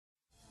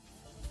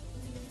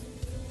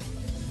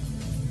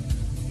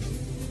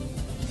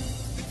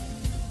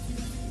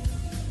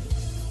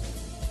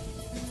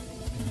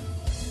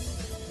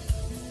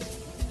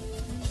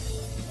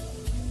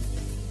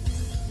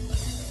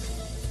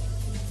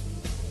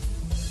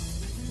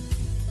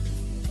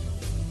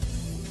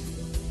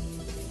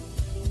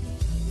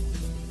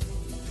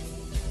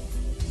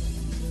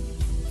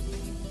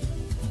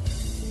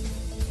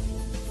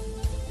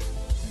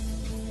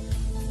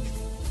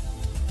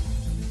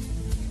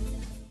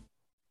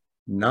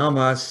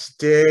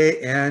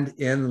Namaste and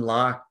in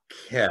La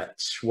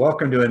Catch.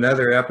 Welcome to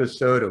another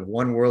episode of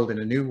One World in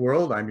a New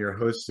World. I'm your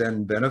host,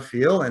 Zen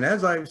Benefiel. And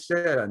as I've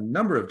said a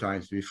number of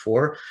times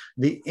before,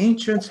 the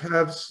ancients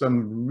have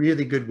some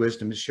really good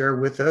wisdom to share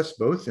with us,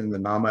 both in the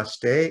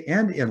Namaste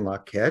and in La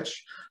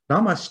Catch.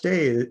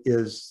 Namaste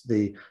is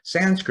the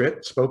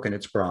Sanskrit, spoken,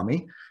 it's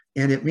Brahmi,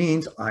 and it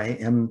means I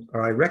am,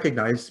 or I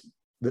recognize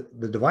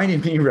the divine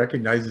in me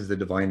recognizes the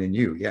divine in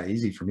you. Yeah,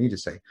 easy for me to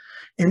say.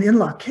 And in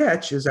La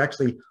Catch is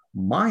actually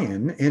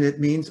Mayan, and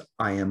it means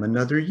I am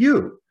another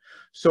you.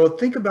 So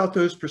think about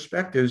those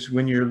perspectives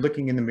when you're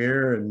looking in the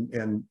mirror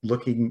and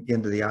looking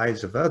into the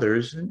eyes of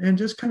others, and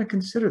just kind of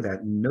consider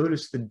that and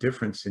notice the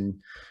difference in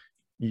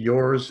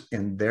yours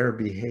and their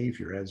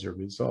behavior as a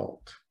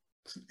result.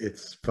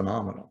 It's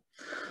phenomenal.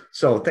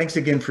 So thanks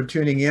again for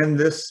tuning in.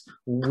 This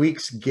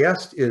week's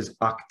guest is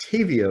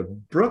Octavia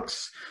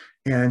Brooks,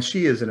 and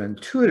she is an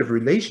intuitive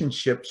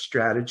relationship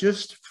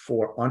strategist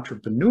for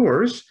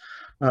entrepreneurs.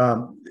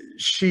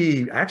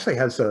 She actually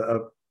has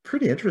a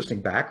pretty interesting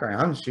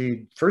background.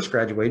 She first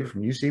graduated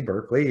from UC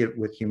Berkeley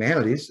with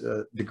humanities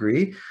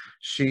degree.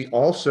 She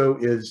also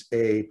is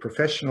a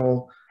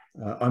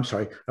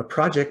a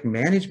project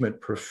management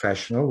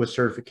professional with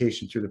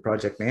certification through the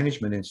Project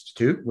Management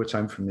Institute, which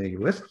I'm familiar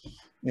with,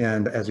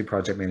 and as a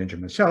project manager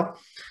myself,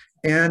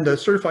 and a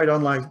certified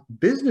online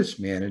business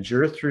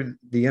manager through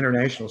the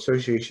International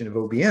Association of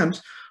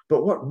OBMs.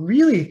 But what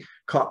really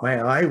caught my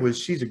eye was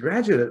she's a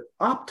graduate at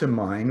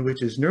Optimind,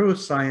 which is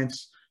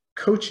neuroscience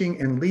coaching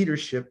and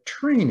leadership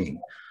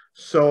training.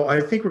 So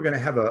I think we're going to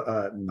have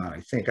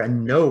I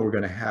know we're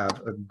going to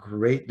have a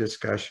great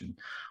discussion.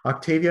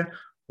 Octavia,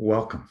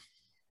 welcome.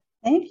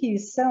 Thank you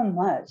so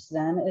much,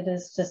 Zen.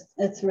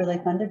 It's really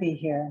fun to be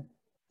here.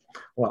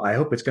 Well, I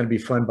hope it's going to be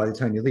fun by the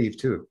time you leave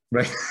too,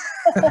 right?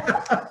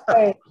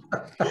 Right.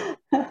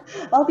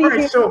 I'll be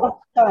here all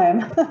the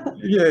time.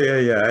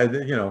 Yeah.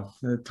 You know,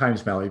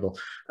 time's malleable.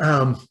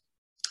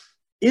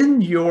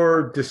 In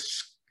your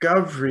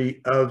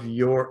discovery of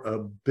your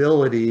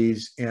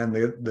abilities and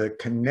the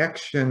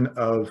connection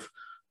of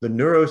the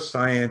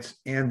neuroscience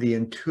and the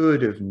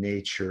intuitive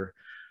nature,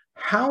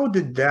 how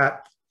did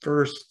that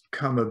first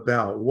come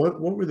about?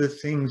 What were the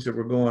things that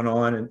were going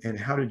on, and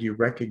how did you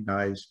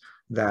recognize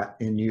that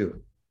in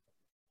you?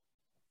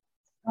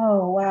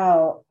 Oh,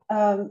 wow.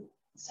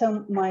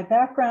 So my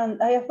background,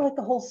 I have like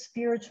a whole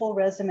spiritual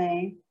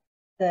resume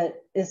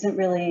that isn't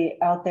really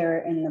out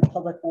there in the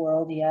public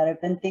world yet. I've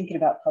been thinking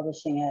about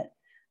publishing it.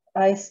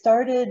 I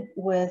started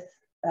with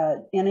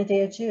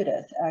Anodea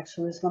Judith,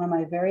 actually was one of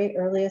my very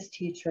earliest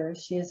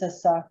teachers. She is a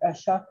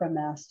chakra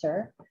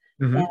master.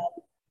 Mm-hmm. And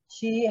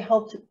she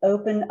helped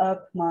open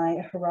up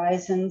my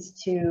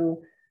horizons to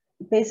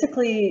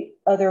basically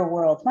other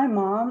worlds. My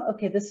mom,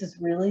 okay, this is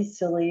really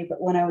silly,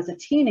 but when I was a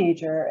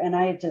teenager and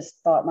I just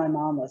thought my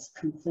mom was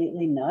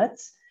completely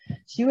nuts,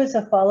 she was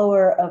a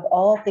follower of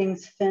all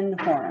things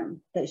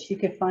Findhorn that she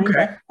could find.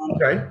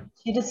 Okay.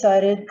 She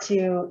decided she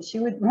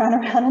would run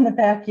around in the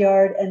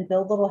backyard and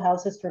build little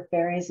houses for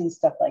fairies and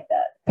stuff like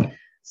that.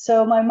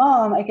 So my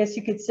mom, I guess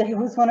you could say,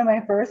 was one of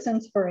my first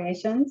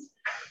inspirations.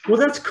 Well,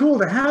 that's cool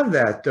to have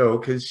that though,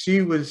 because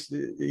she was,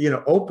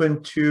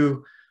 open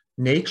to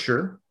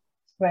nature.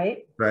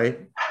 Right.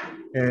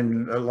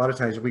 And a lot of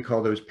times we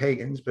call those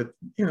pagans, but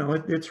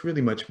it's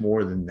really much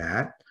more than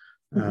that.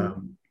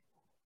 Mm-hmm.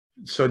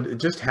 So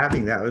just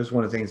having that was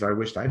one of the things I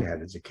wished I'd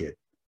had as a kid.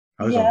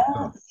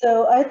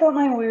 So I thought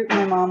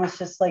my mom was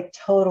just like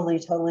totally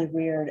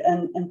weird.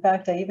 And in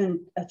fact, I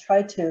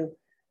tried to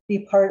be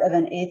part of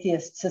an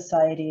atheist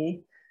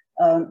society,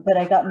 but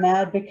I got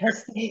mad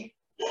because they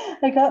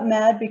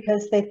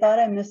thought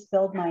I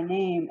misspelled my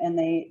name, and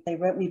they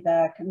wrote me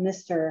back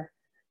Mr.,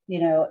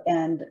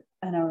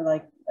 and I was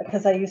like,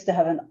 because I used to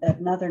have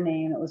another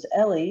name, it was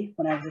Ellie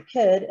when I was a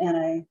kid, and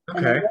I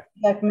wrote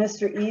back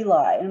Mr.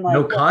 Eli. And like,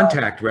 no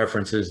contact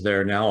references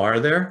there now, are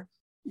there?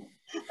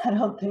 I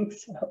don't think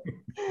so.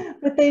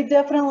 But I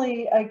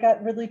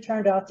got really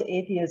turned off to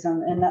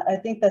atheism, and I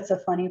think that's a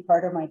funny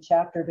part of my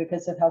chapter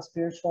because of how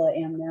spiritual I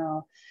am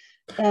now.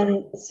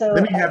 And so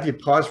let me have you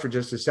pause for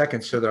just a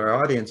second so that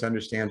our audience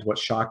understands what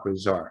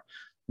chakras are.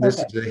 This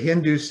is the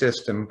Hindu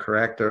system,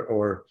 correct,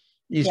 or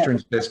Eastern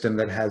system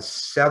that has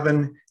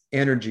 7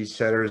 energy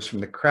centers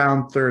from the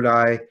crown, third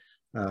eye,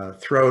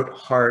 throat,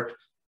 heart,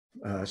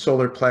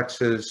 solar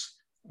plexus,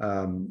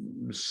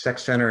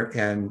 sex center,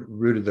 and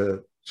root of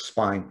the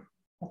spine.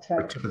 That's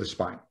right. Or tip of the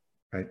spine,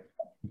 right?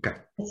 Okay.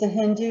 It's a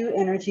Hindu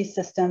energy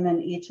system,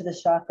 and each of the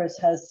chakras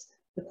has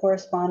the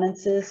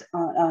correspondences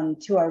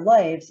to our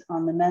lives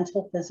on the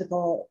mental,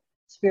 physical,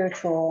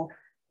 spiritual,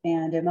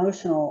 and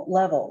emotional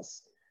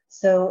levels.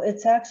 So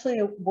it's actually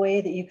a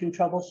way that you can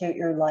troubleshoot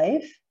your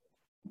life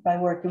by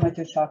working with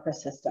your chakra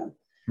system.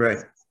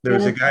 Right. There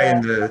was a guy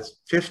in the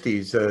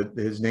 50s,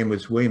 his name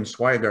was William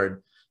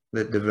Swigard,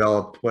 that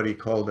developed what he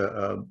called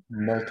a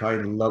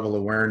multi-level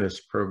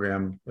awareness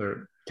program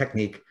or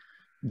technique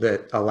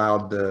that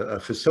allowed the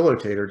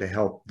facilitator to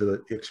help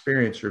the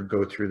experiencer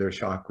go through their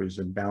chakras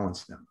and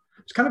balance them.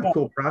 It's kind of a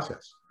cool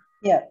process.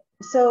 Yeah.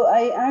 So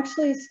I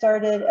actually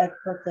started at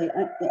Berkeley.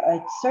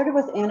 I started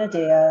with Anna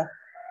Dea,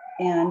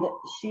 and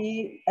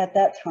she, at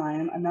that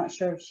time, I'm not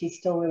sure if she's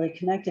still really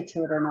connected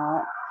to it or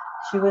not,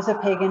 she was a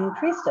pagan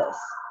priestess.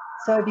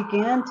 So I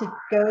began to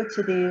go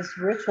to these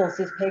rituals,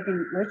 these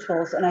pagan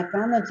rituals, and I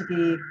found them to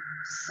be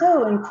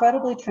so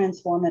incredibly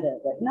transformative,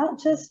 not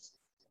just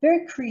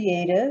very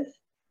creative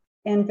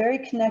and very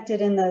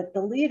connected in the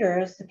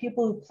leaders, the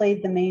people who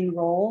played the main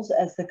roles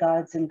as the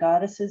gods and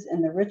goddesses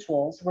in the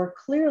rituals were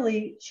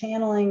clearly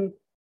channeling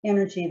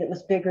energy that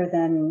was bigger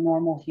than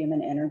normal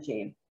human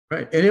energy.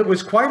 Right. And it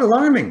was quite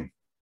alarming.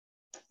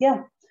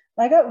 Yeah,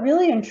 I got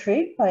really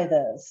intrigued by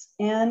this.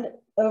 And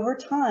over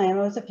time,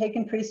 I was a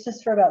pagan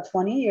priestess for about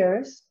 20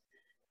 years.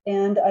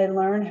 And I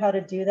learned how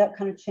to do that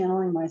kind of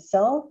channeling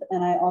myself.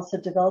 And I also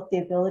developed the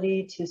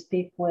ability to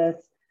speak with,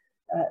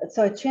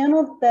 so I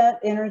channeled that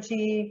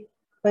energy,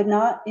 but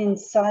not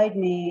inside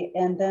me.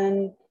 And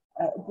then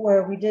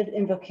where we did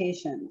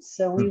invocations.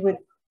 So we would,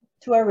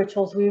 to our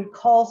rituals, we would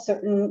call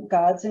certain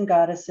gods and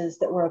goddesses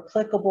that were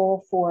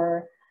applicable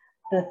for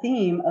the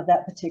theme of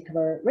that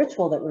particular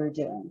ritual that we were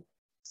doing.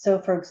 So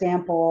for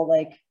example,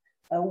 like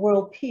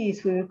world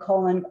peace, we would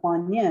call in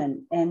Kuan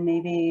Yin and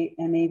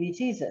maybe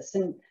Jesus.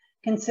 And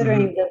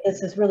considering that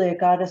this is really a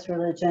goddess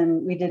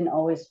religion, we didn't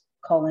always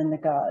call in the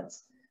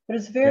gods. But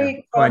it's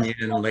very Kuan Yin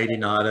and Lady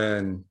Nada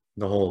and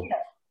the whole,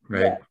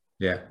 right?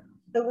 Yeah.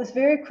 So it was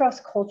very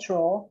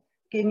cross-cultural,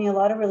 gave me a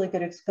lot of really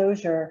good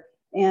exposure.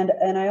 And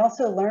I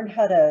also learned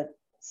how to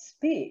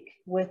speak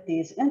with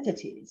these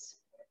entities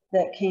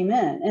that came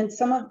in. And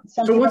some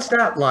So people, what's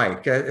that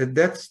like?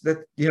 That's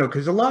you know,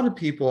 because a lot of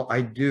people,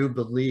 I do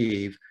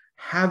believe,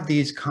 have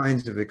these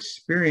kinds of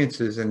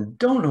experiences and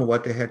don't know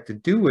what the heck to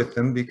do with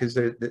them because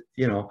they're,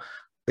 you know,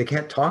 they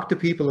can't talk to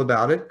people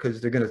about it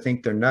because they're going to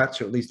think they're nuts,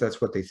 or at least that's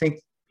what they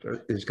think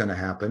is going to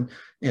happen.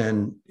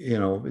 And, you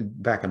know,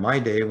 back in my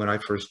day when I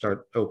first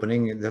started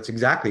opening, that's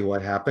exactly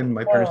what happened.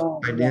 My parents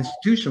tried to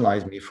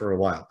institutionalize me for a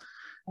while.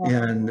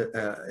 And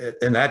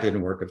that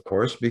didn't work, of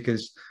course,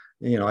 because,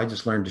 you know, I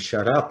just learned to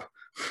shut up.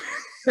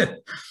 You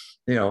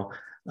know,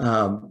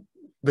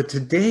 but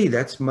today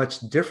that's much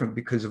different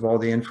because of all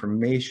the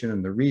information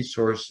and the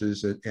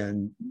resources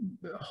and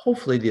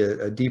hopefully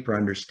a deeper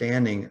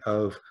understanding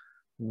of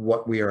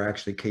what we are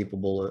actually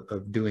capable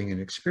of doing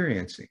and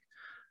experiencing.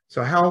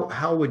 So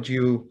how would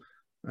you,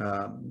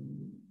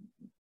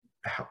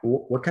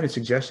 what kind of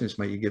suggestions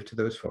might you give to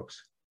those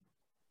folks?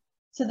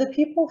 So the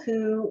people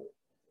who,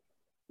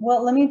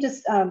 well, let me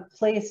just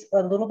place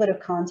a little bit of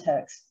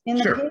context. In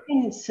the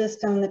pagan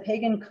system, the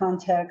pagan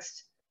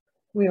context,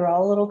 we were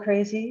all a little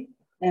crazy,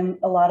 and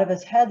a lot of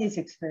us had these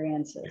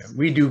experiences. Yeah,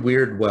 we do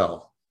weird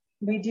well.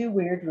 We do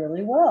weird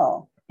really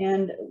well.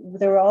 And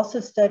there were also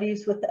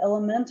studies with the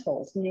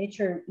elementals,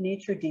 nature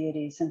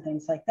deities and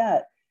things like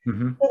that.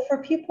 Mm-hmm. But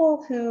for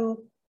people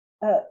who,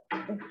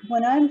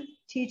 when I'm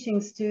teaching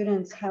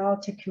students how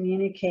to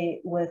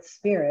communicate with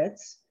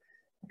spirits,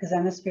 because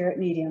I'm a spirit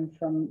medium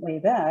from way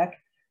back,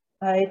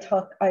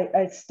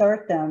 I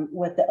start them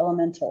with the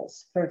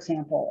elementals, for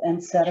example,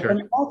 and set up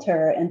an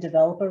altar and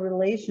develop a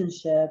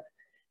relationship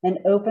and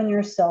open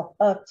yourself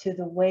up to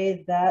the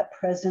way that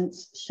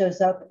presence shows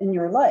up in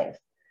your life.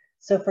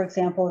 So for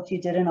example, if you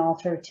did an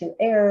altar to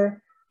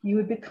air, you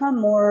would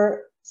become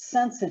more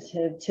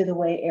sensitive to the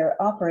way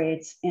air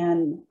operates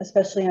and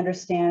especially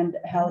understand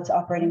how it's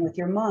operating with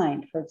your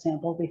mind, for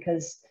example,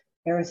 because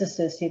air is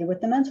associated with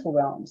the mental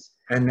realms.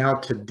 And now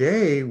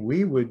today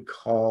we would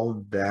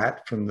call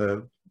that, from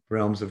the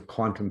realms of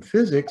quantum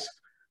physics,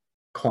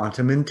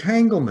 quantum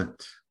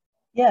entanglement.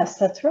 Yes,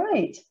 that's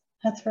right.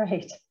 That's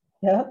right.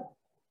 Yep.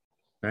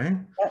 Right.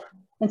 Yep.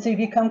 And so you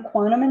become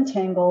quantum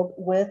entangled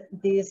with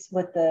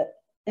the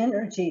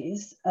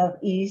energies of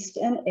East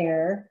and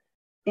air,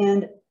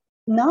 and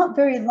not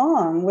very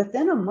long,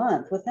 within a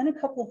month, within a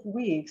couple of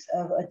weeks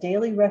of a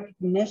daily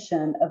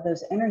recognition of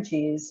those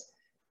energies,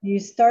 you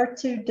start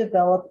to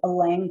develop a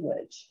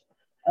language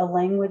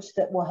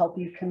that will help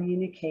you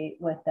communicate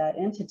with that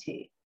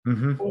entity.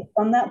 Mm-hmm. And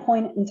from that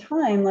point in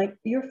time, like,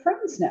 you're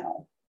friends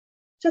now.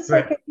 Just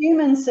like a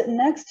human sitting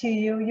next to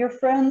you, you're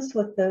friends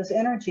with those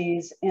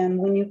energies. And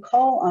when you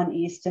call on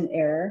East and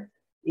air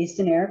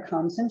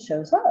comes and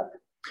shows up.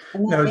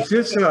 Now, is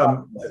this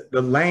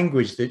the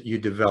language that you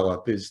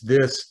develop? Is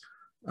this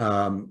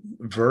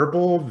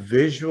verbal,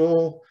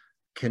 visual,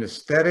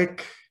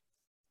 kinesthetic?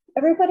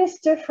 Everybody's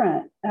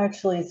different,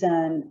 actually,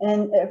 Zen,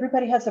 and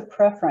everybody has a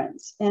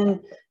preference.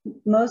 And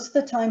most of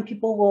the time,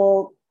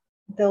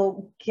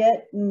 they'll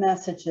get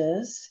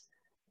messages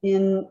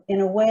in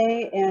a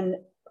way, and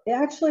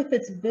actually, if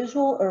it's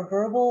visual or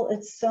verbal,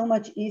 it's so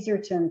much easier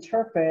to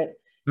interpret.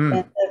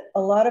 And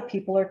a lot of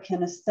people are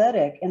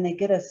kinesthetic and they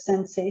get a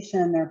sensation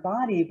in their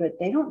body, but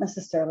they don't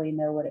necessarily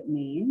know what it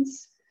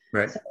means.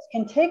 Right. So it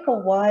can take a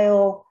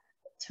while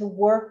to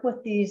work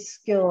with these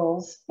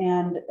skills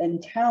and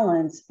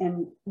talents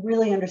and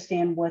really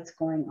understand what's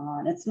going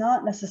on. It's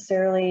not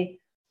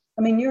necessarily,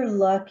 I mean, you're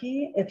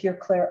lucky if you're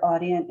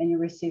clairaudient and you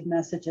receive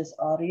messages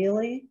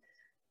audially,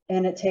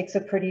 and it takes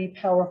a pretty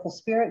powerful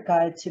spirit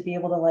guide to be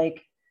able to,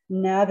 like,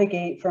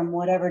 navigate from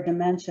whatever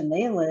dimension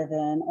they live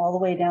in all the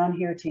way down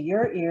here to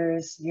your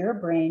ears, your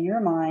brain,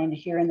 your mind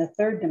here in the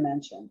third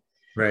dimension.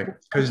 Right,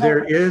 because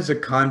there is a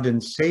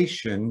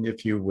condensation,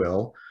 if you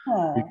will,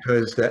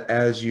 because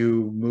as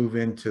you move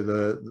into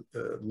the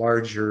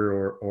larger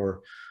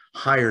or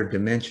higher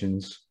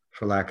dimensions,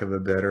 for lack of a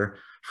better,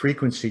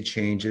 frequency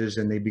changes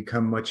and they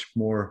become much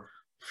more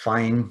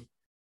fine.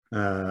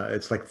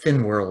 It's like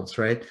thin worlds,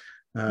 right?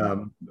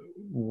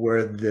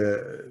 Where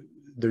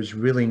there's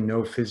really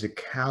no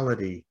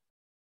physicality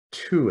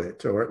to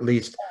it, or at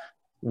least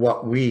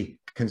what we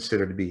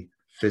consider to be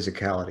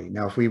physicality.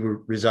 Now, if we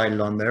resided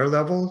on their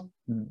level,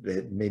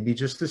 it may be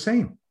just the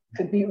same.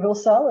 Could be real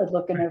solid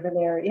looking over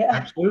there. Yeah,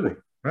 absolutely.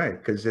 Right,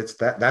 because it's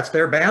that's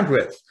their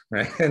bandwidth,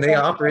 right? And they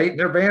operate in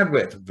their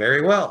bandwidth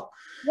very well.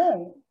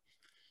 Right.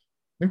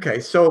 Okay,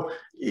 so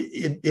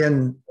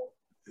in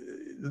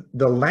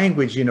the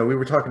language, you know, we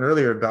were talking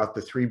earlier about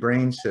the three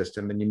brain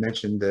system, and you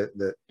mentioned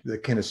the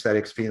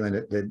kinesthetics, feeling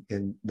it,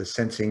 the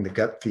sensing, the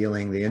gut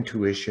feeling, the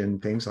intuition,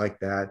 things like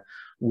that,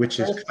 which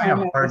is kind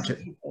of hard to.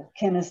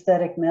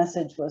 Kinesthetic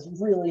message was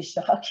really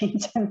shocking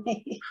to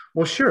me.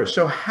 Well, sure.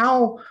 So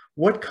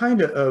what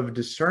kind of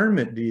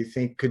discernment do you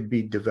think could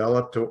be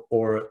developed,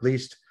 or at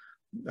least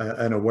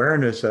an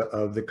awareness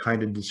of the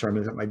kind of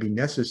discernment that might be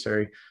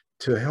necessary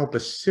to help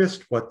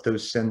assist what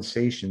those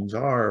sensations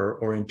are,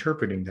 or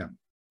interpreting them?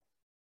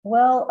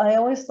 Well, I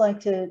always like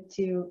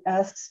to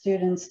ask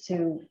students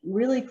to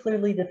really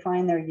clearly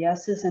define their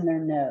yeses and their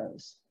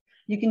nos.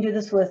 You can do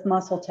this with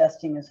muscle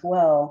testing as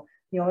well.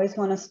 You always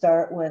want to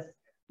start with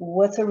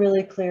what's a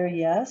really clear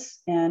yes,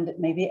 and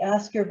maybe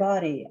ask your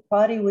body,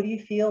 what do you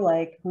feel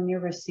like when you're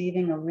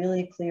receiving a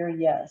really clear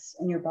yes?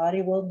 And your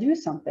body will do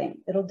something.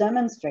 It'll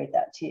demonstrate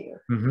that to you.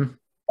 Mm-hmm.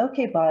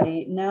 Okay,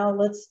 body, now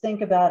let's think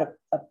about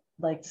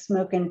like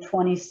smoking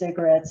 20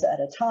 cigarettes at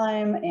a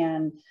time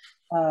and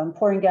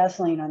pouring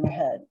gasoline on your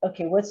head.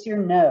 Okay, what's your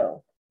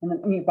no? And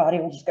then your body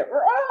will just go,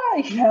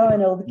 you know,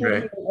 and it'll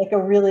give you like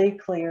a really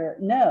clear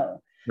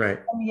no. Right.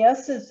 From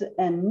yeses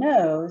and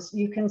nos,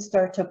 you can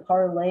start to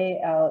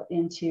parlay out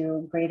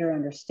into greater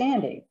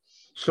understanding.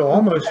 So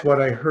almost what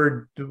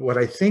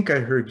I think I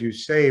heard you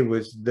say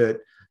was that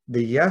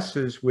the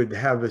yeses would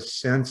have a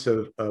sense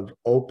of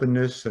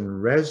openness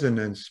and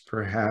resonance,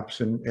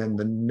 perhaps, and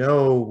the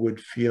no would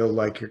feel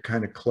like you're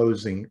kind of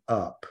closing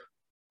up.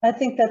 I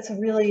think that's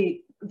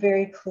really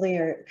very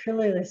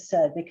clearly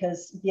said,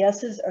 because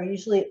yeses are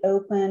usually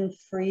open,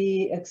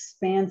 free,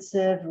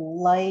 expansive,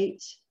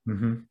 light,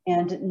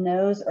 and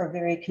nos are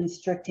very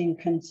constricting,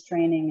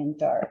 constraining, and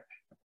dark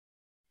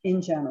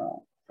in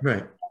general.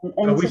 Right.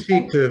 And we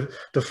seek to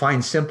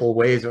find simple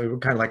ways. We're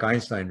kind of like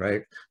Einstein,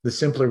 right? The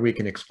simpler we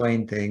can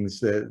explain things,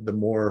 the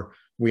more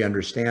we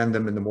understand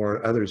them and the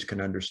more others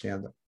can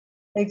understand them.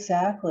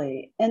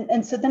 Exactly.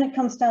 And so then it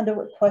comes down to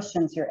what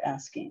questions you're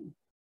asking.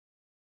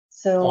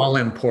 So all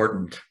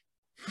important.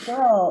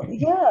 Well,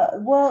 yeah.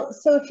 Well,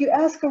 so if you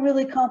ask a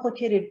really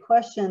complicated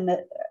question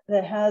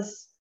that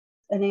has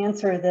an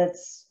answer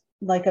that's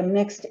like a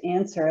mixed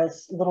answer, a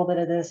little bit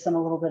of this and a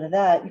little bit of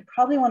that, you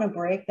probably want to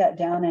break that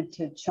down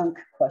into chunk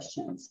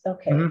questions.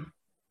 Okay,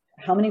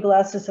 how many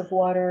glasses of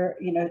water,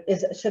 you know,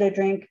 should I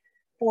drink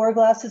 4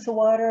 glasses of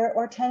water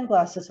or 10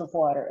 glasses of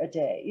water a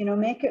day? You know,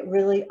 make it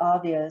really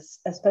obvious,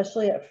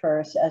 especially at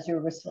first as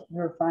you're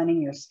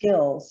refining your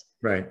skills,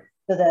 right?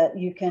 So that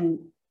you can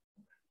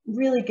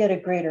really get a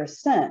greater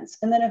sense.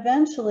 And then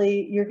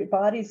eventually your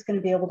body's going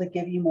to be able to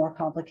give you more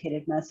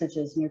complicated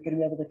messages, and you're going to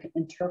be able to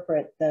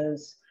interpret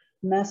those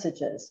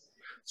messages.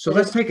 So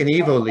let's take an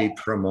Evo leap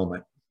for a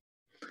moment,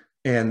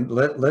 and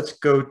let's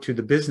go to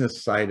the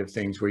business side of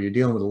things, where you're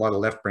dealing with a lot of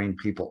left brain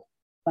people.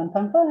 Fun,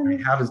 fun,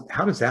 fun.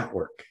 How does that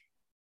work?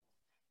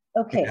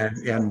 Okay.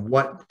 And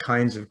what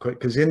kinds of,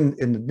 because in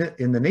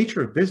the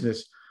nature of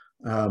business,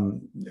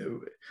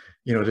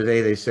 you know,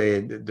 today they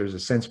say there's a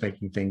sense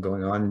making thing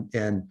going on,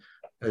 and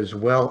as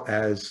well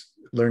as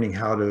learning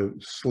how to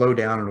slow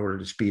down in order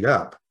to speed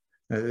up.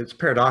 It's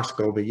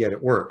paradoxical, but yet it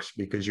works,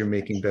 because you're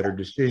making better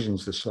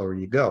decisions the slower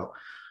you go.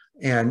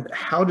 And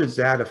how does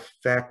that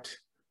affect,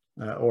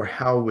 or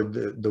how would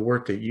the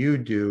work that you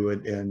do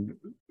and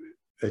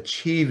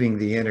achieving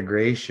the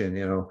integration,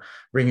 you know,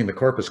 bringing the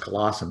corpus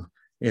callosum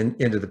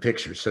into the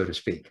picture, so to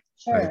speak?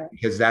 Sure. Right?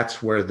 Because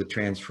that's where the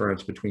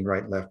transference between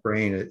right and left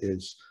brain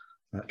is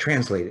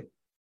translated.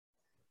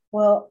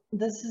 Well,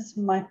 this is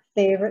my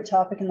favorite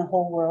topic in the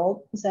whole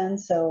world, Zen.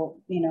 So,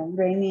 you know,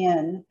 rein me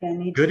in.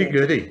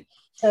 Goody.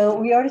 So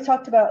we already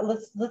talked about,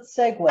 let's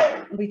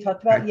segue. We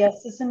talked about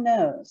yeses and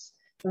nos,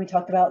 and we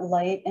talked about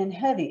light and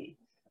heavy.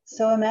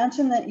 So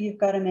imagine that you've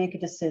got to make a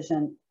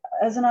decision.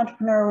 As an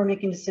entrepreneur, we're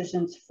making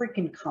decisions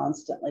freaking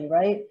constantly,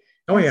 right?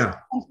 Oh, yeah.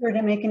 We're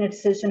making a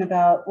decision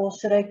about, well,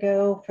 should I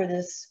go for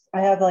this?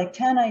 I have like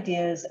 10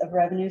 ideas of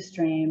revenue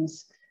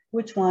streams.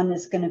 Which one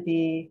is going to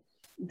be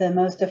the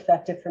most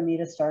effective for me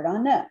to start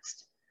on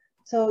next?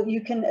 So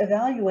you can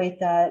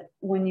evaluate that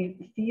when you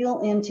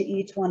feel into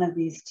each one of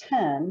these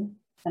 10,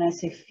 and I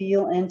say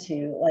feel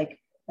into, like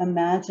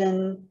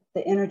imagine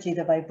the energy,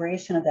 the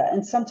vibration of that.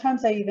 And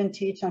sometimes I even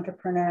teach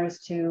entrepreneurs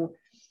to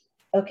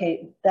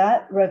okay,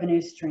 that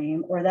revenue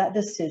stream or that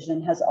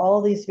decision has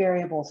all these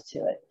variables to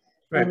it.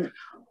 Right. And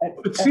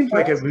it seems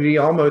like it would be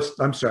almost,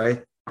 I'm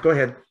sorry, go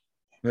ahead.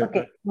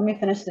 Okay, let me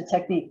finish the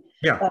technique.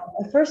 Yeah.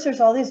 At first, there's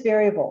all these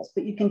variables,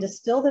 but you can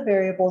distill the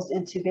variables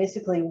into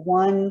basically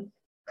one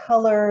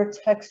color,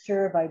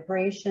 texture,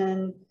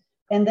 vibration,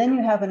 and then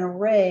you have an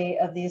array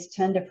of these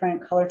 10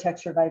 different color,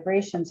 texture,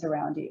 vibrations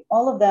around you.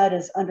 All of that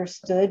is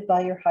understood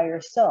by your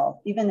higher self,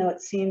 even though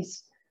it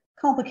seems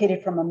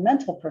complicated from a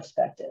mental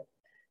perspective.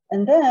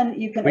 And then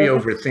you can— We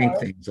overthink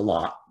things a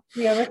lot.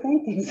 We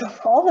overthink things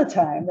all the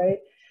time, right?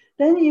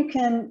 Then you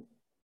can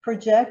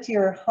project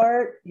your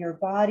heart, your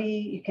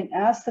body. You can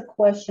ask the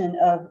question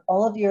of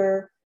all of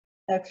your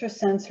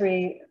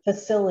extrasensory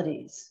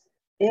facilities.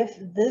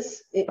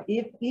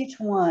 If each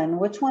one,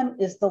 which one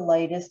is the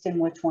lightest and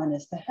which one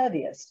is the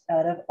heaviest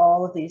out of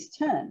all of these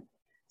 10?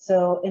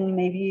 So, and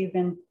maybe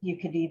you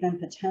could even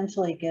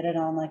potentially get it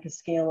on like a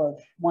scale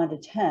of 1 to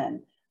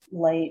 10,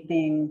 light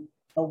being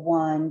a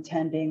 1,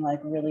 10 being like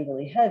really,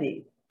 really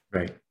heavy.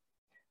 Right.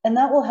 And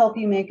that will help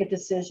you make a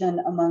decision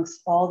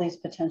amongst all these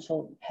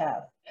potential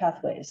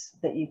pathways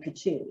that you could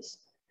choose.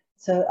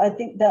 So I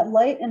think that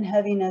light and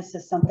heaviness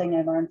is something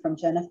I learned from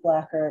Jennifer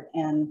Blackert,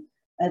 and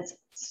it's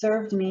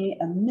served me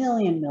a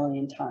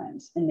million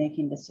times in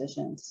making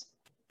decisions.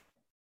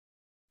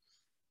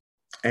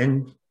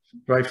 And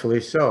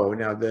rightfully so.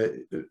 Now,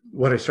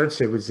 what I started to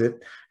say was that,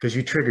 because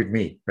you triggered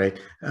me, right,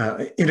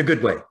 in a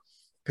good way,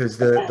 because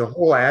the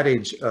whole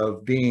adage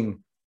of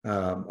being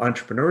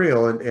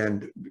entrepreneurial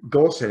and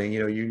goal setting,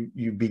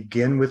 you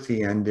begin with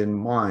the end in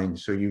mind.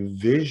 So you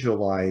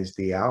visualize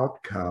the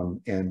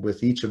outcome, and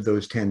with each of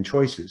those 10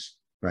 choices,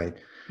 right?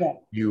 Yeah.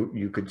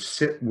 You could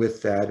sit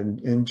with that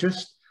and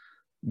just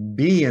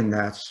be in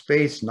that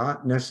space,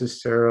 not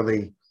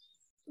necessarily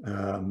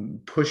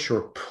push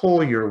or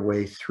pull your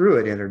way through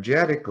it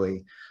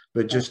energetically,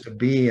 but just to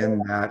be in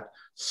that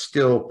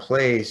still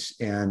place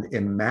and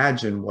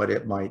imagine what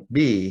it might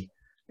be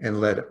and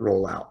let it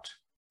roll out.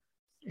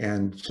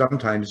 And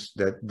sometimes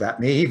that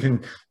may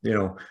even,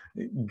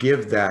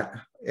 give that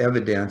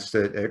evidence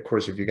that, of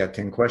course, if you got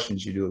 10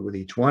 questions, you do it with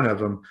each one of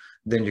them,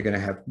 then you're going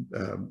to have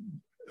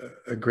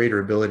a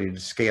greater ability to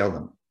scale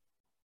them.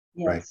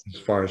 Yes. Right? As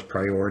far as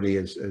priority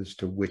as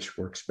to which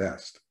works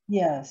best.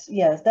 Yes.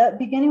 That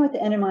beginning with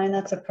the end in mind,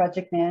 that's a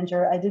project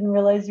manager. I didn't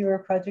realize you were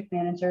a project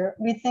manager.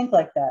 We think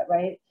like that,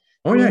 right?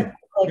 Oh, yeah.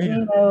 We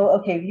know,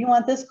 okay, you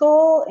want this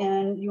goal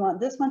and you want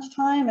this much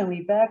time, and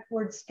we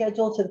backward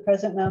schedule to the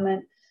present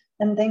moment.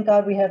 And thank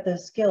God we have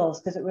those skills,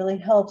 because it really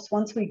helps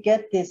once we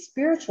get this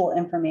spiritual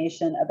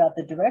information about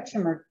the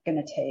direction we're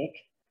going to take.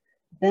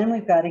 Then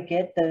we've got to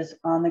get those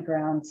on the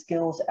ground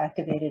skills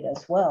activated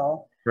as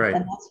well. Right.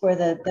 And that's where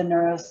the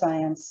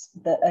neuroscience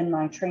in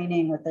my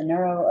training with the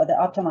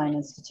Optimind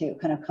Institute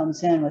kind of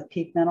comes in with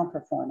peak mental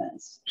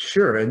performance.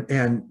 Sure.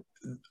 And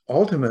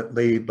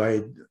ultimately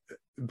by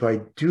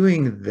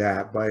doing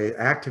that, by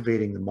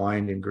activating the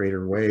mind in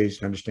greater ways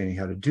and understanding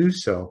how to do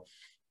so,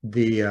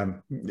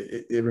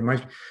 it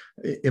reminds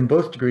me, in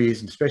both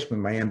degrees, and especially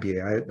in my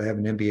MBA, I have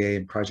an MBA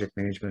in project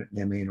management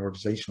and MA in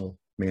organizational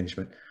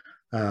management.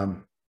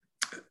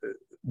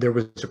 There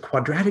was a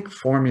quadratic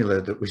formula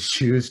that was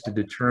used to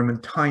determine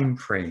time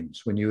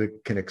frames when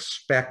you can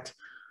expect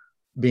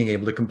being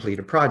able to complete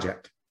a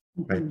project,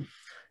 right?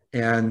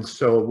 And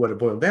so what it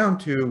boiled down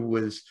to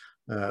was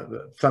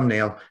the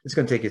thumbnail. It's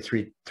going to take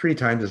you three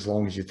times as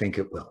long as you think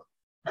it will.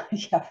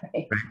 Yeah,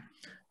 right.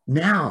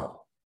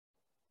 Now,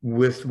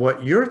 with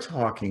what you're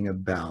talking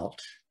about,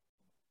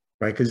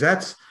 right? Because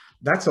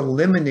that's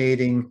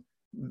eliminating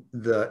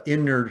the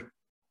inner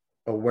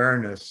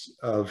awareness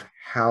of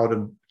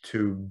how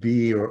to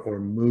be or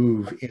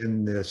move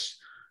in this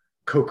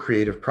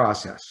co-creative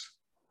process,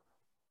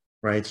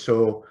 right?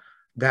 So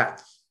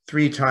that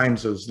 3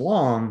 times as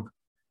long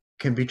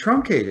can be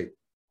truncated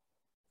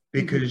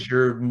because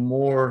you're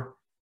more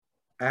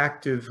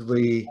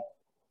actively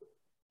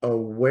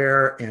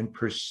aware and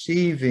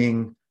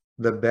perceiving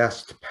the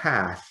best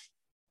path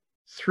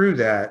through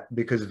that,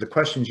 because of the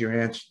questions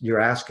you're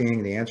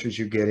asking, the answers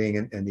you're getting,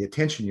 and the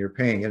attention you're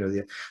paying.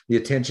 The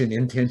attention,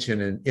 intention,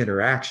 and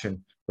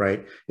interaction,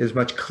 right, is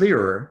much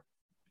clearer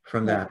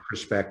from that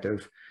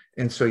perspective.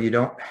 And so you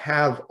don't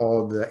have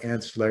all the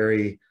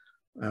ancillary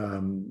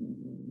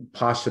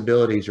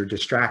possibilities or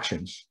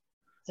distractions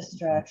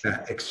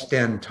that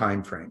extend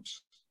time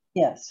frames.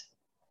 Yes.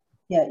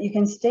 Yeah, you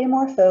can stay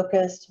more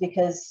focused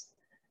because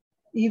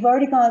you've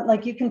already gone,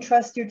 like, you can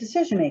trust your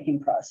decision-making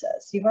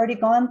process. You've already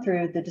gone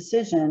through the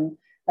decision.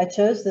 I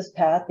chose this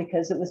path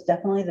because it was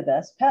definitely the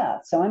best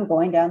path. So I'm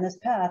going down this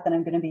path and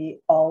I'm going to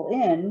be all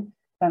in.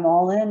 If I'm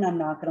all in, I'm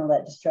not going to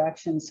let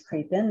distractions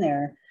creep in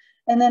there.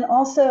 And then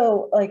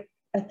also, like,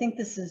 I think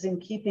this is in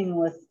keeping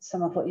with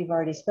some of what you've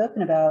already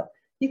spoken about.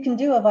 You can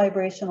do a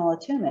vibrational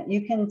attunement.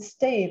 You can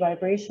stay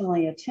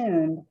vibrationally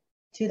attuned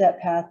to that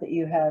path that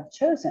you have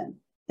chosen.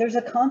 There's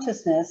a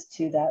consciousness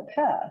to that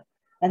path.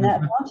 And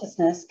that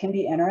consciousness can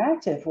be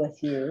interactive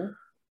with you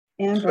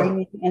and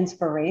bringing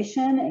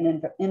inspiration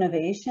and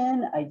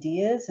innovation,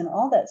 ideas, and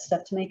all that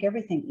stuff to make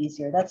everything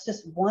easier. That's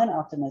just one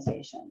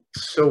optimization.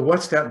 So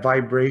what's that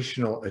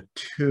vibrational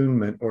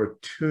attunement or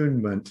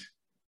attunement?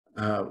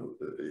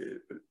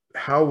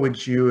 How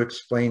would you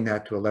explain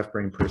that to a left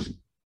brain person?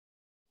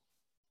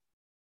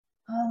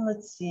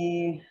 Let's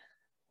see.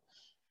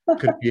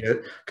 Could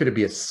it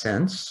be a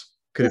sense?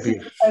 Could it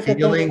be a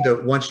feeling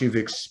that once you've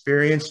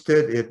experienced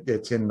it,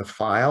 it's in the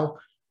file,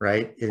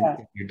 right? In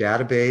your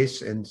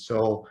database. And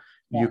so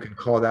you can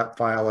call that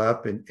file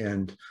up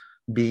and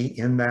be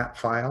in that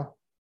file?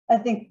 I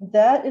think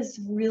that is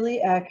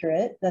really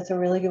accurate. That's a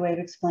really good way of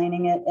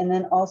explaining it. And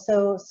then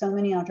also, so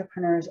many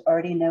entrepreneurs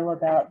already know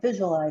about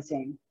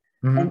visualizing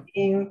and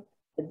being,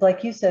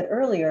 like you said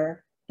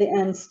earlier, the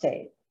end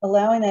state,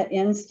 allowing that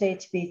end state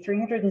to be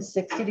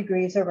 360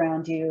 degrees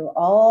around you,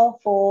 all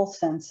full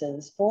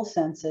senses, full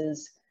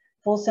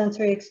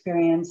sensory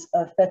experience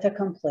of fait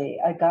accompli.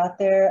 I got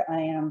there, I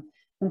am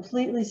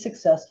completely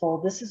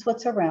successful. This is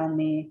what's around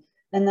me.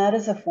 And that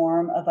is a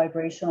form of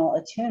vibrational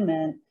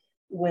attunement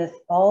with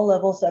all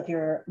levels of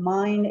your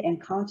mind and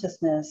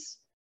consciousness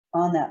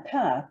on that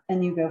path.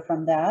 And you go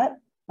from that,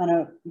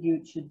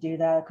 you should do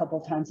that a couple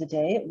of times a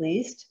day at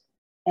least.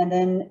 And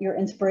then your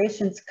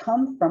inspirations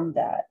come from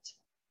that.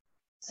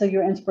 So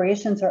your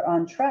inspirations are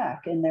on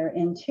track and they're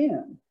in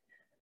tune.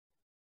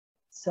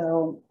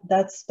 So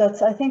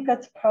I think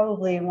that's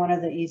probably one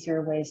of the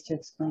easier ways to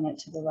explain it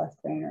to the left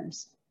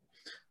brainers.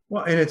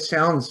 Well, and it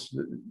sounds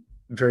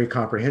very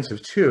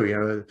comprehensive too. You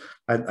know,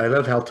 I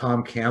love how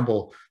Tom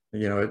Campbell,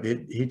 you know,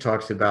 he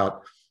talks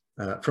about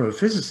from a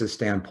physicist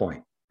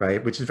standpoint,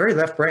 right, which is very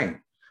left brain.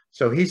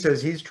 So he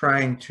says he's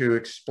trying to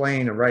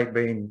explain a right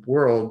brain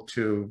world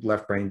to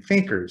left brain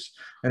thinkers,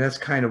 and that's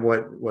kind of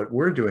what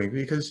we're doing,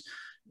 because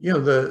you know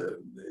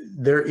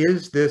there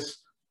is this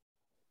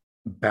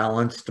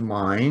balanced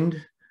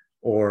mind,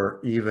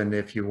 or even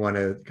if you want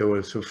to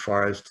go so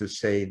far as to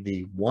say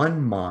the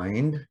one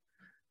mind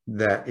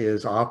that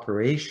is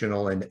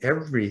operational in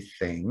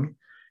everything,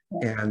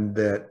 and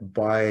that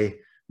by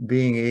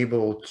being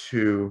able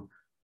to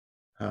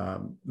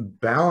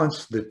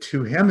balance the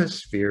two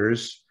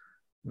hemispheres,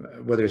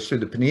 whether it's through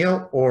the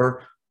pineal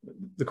or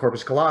the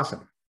corpus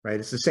callosum, right?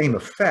 It's the same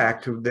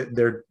effect.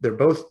 They're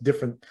both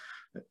different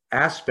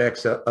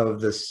aspects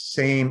of the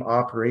same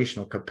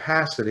operational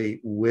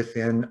capacity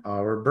within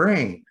our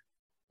brain.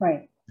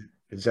 Right.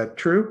 Is that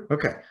true?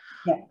 Okay.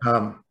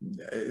 Yeah.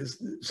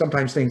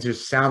 Sometimes things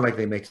just sound like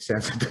they make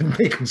sense. It doesn't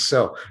make them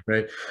so,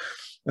 right?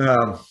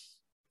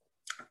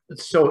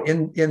 So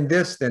in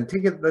this, then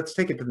let's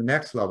take it to the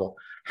next level.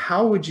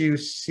 How would you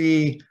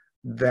see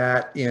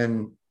that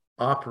in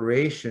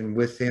operation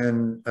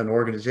within an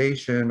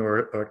organization or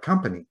a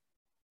company?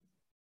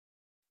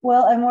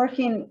 Well,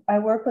 I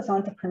work with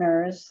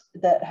entrepreneurs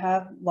that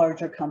have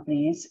larger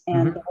companies,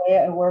 and the way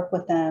I work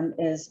with them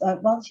is,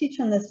 I'll teach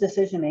them this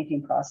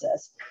decision-making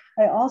process.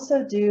 I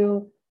also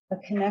do a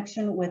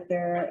connection with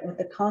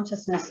the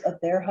consciousness of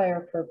their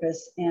higher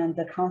purpose and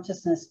the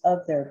consciousness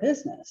of their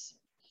business.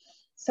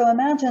 So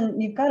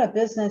imagine you've got a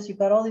business, you've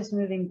got all these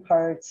moving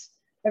parts,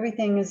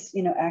 everything is,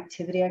 you know,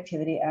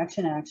 activity,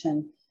 action,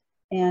 action.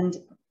 And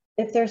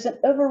if there's an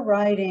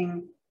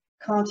overriding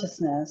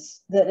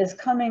consciousness that is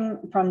coming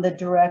from the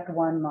direct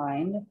one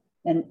mind,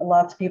 and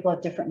lots of people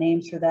have different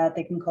names for that.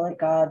 They can call it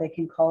God, they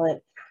can call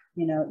it,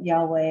 you know,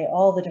 Yahweh,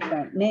 all the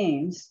different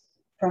names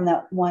from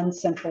that one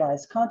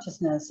centralized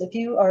consciousness. If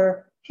you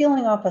are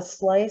peeling off a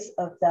slice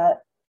of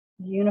that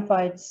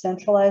unified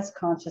centralized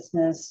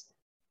consciousness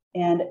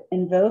and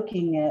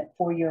invoking it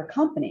for your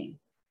company,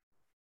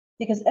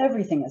 because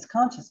everything is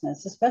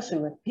consciousness, especially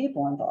with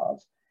people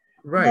involved.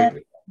 Right.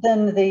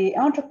 Then the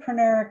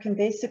entrepreneur can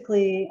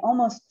basically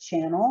almost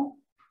channel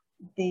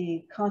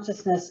the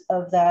consciousness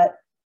of that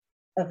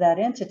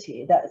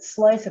entity, that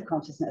slice of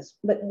consciousness.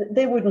 But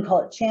they wouldn't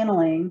call it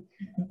channeling.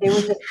 They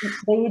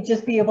would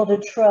just be able to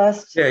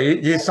trust. Yeah,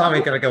 you saw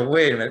me kind of go,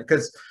 wait a minute,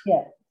 because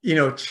you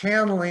know,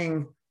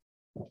 channeling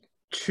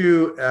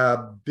to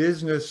a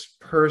business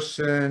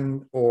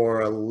person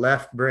or a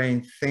left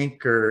brain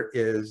thinker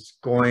is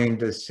going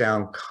to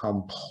sound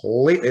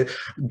completely,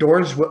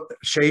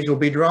 shades will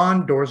be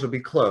drawn, doors will be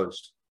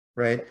closed,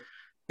 right?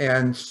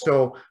 And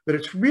so, but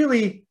it's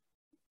really,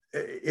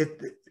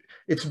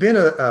 it's been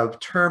a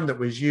term that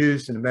was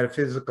used in the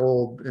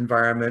metaphysical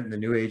environment and the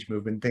New Age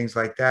movement, things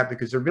like that,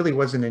 because there really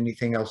wasn't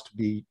anything else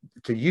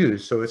to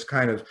use. So it's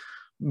kind of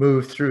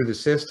moved through the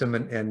system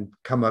and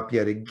come up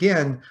yet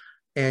again.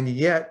 And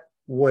yet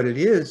what it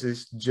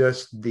is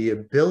just the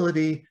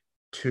ability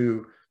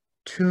to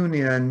tune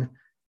in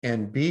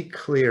and be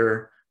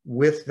clear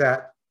with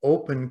that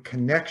open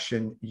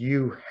connection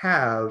you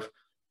have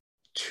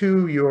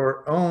to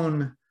your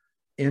own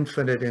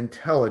infinite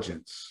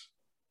intelligence.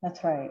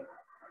 That's right.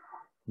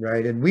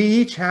 Right. And we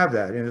each have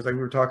that. And it's like we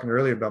were talking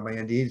earlier about my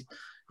NDs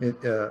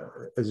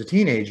as a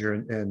teenager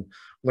and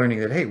learning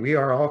that, hey, we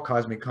are all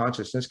cosmic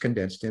consciousness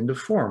condensed into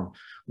form.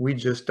 We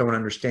just don't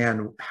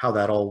understand how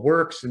that all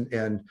works.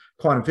 And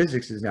quantum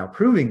physics is now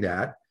proving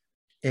that.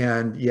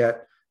 And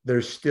yet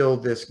there's still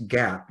this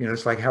gap. You know,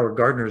 it's like Howard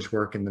Gardner's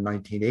work in the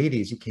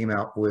 1980s. He came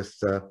out with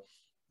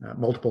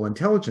multiple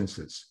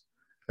intelligences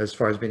as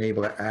far as being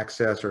able to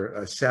access or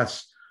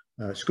assess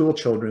school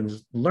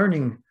children's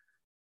learning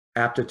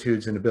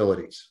aptitudes and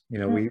abilities. You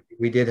know,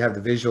 we did have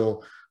the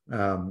visual,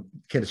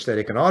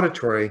 kinesthetic, and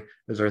auditory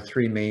as our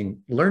three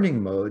main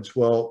learning modes.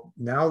 Well,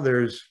 now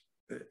there's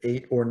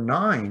 8 or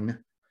 9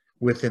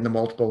 within the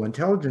multiple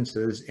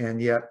intelligences,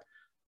 and yet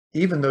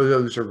even though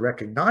those are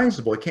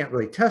recognizable, you can't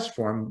really test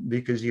for them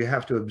because you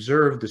have to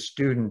observe the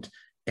student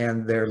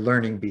and their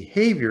learning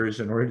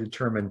behaviors in order to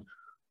determine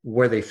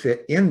where they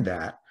fit in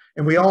that.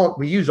 And we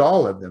use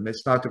all of them.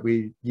 It's not that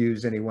we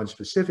use any one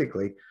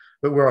specifically,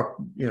 but we're,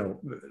 you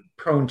know,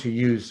 prone to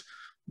use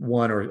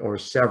one or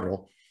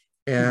several.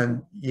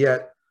 And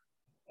yet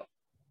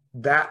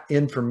that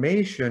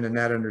information and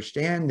that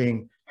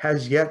understanding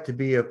has yet to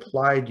be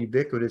applied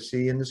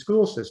ubiquitously in the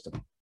school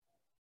system.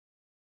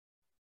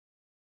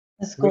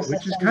 The school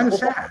which is kind of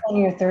sad.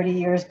 20 or 30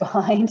 years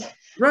behind.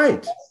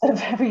 Right. Of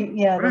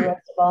the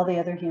rest of all the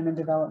other human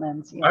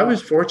developments. I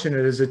was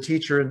fortunate as a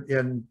teacher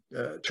in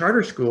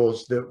charter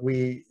schools that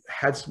we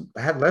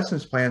had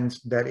lessons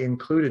plans that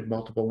included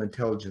multiple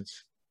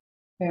intelligence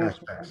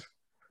aspects.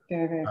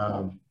 Very, very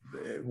cool.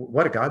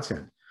 What a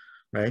godsend,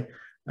 right?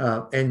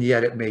 And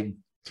yet it made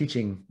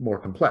teaching more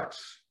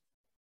complex.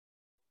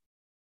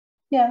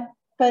 Yeah,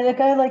 but a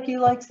guy like you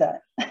likes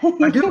that.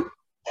 I do.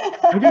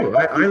 I do.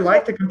 I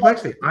like the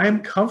complexity. I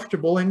am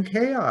comfortable in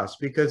chaos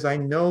because I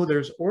know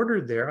there's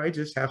order there. I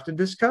just have to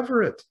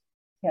discover it.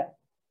 Yeah.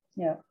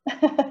 Yeah.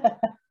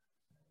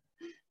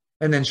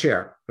 And then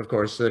share, of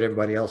course, so that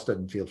everybody else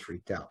doesn't feel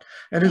freaked out.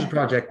 And as a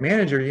project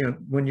manager, you know,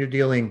 when you're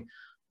dealing,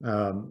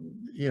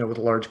 you know, with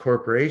a large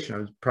corporation, I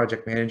was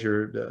project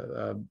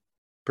manager,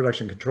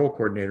 production control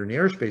coordinator in the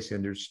aerospace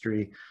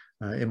industry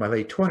in my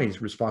late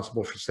 20s,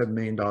 responsible for $7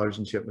 million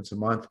in shipments a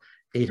month,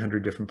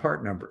 800 different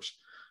part numbers.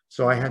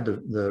 So I had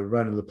the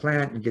run of the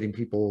plant and getting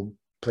people,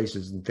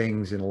 places, and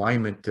things in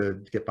alignment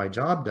to get my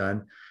job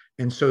done.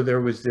 And so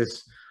there was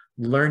this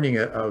learning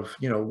of,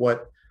 you know,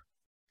 what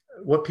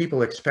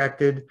people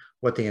expected,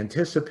 what they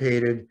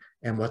anticipated,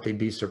 and what they'd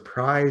be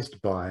surprised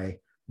by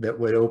that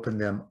would open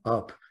them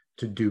up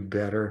to do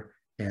better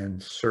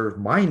and serve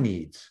my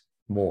needs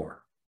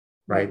more,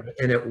 right?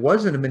 And it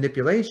wasn't a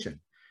manipulation.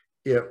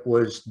 It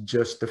was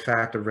just the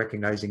fact of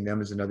recognizing them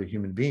as another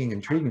human being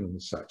and treating them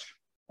as such.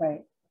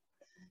 Right.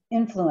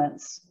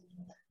 Influence.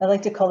 I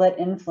like to call that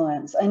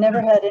influence. I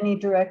never had any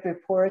direct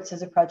reports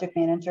as a project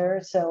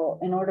manager. So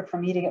in order for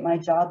me to get my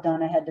job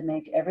done, I had to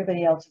make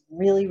everybody else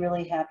really,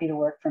 really happy to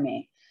work for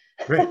me.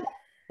 Great.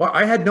 Well,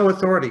 I had no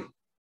authority.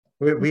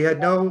 We had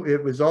no,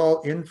 it was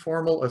all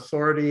informal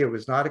authority. It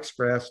was not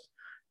expressed.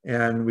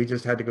 And we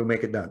just had to go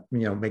make it done,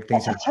 you know, make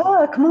things happen.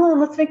 Come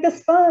on, let's make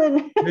this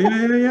fun.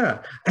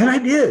 Yeah. And I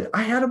did.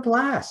 I had a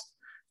blast.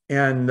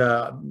 And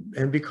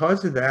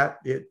because of that,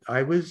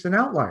 I was an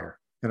outlier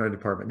in our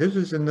department. This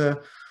was in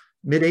the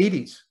mid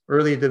 80s,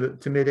 early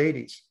to mid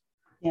 80s.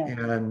 Yeah.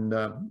 And,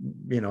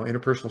 you know,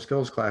 interpersonal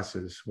skills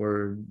classes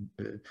were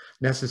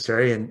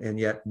necessary and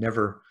yet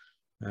never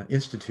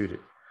instituted.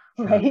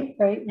 Right.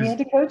 We had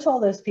to coach all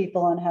those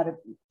people on how to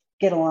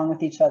get along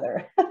with each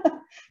other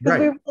because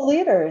we were the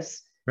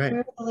leaders. Right. We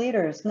were the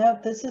leaders.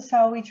 Nope, this is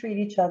how we treat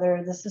each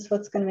other. This is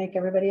what's going to make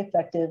everybody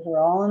effective.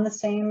 We're all in the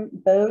same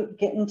boat,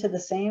 getting to the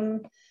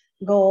same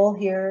goal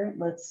here.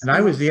 And I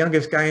was the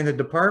youngest guy in the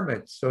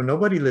department, so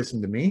nobody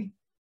listened to me.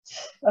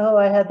 Oh,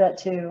 I had that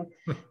too.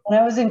 When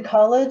I was in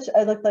college,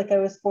 I looked like I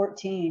was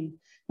 14.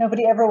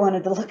 Nobody ever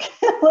wanted to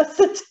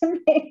listen to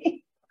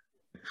me.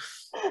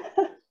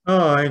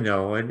 Oh, I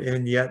know.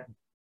 And yet,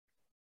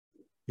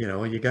 you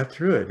know, you got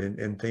through it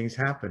and things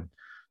happen.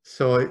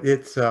 So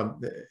it's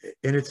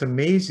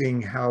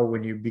amazing how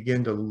when you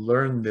begin to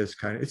learn this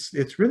kind of,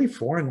 it's really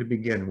foreign to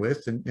begin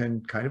with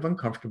and kind of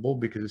uncomfortable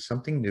because it's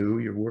something new.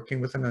 You're working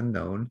with an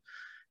unknown.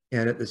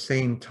 And at the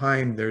same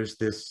time, there's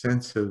this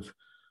sense of,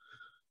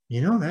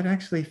 you know, that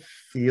actually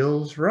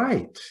feels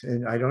right.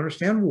 And I don't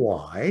understand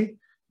why.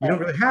 You don't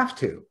really have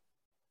to.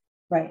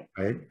 Right.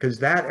 Because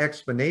that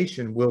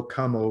explanation will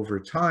come over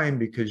time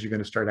because you're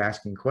going to start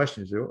asking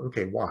questions.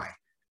 Okay, why?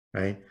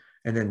 Right.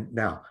 And then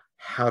now,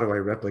 how do I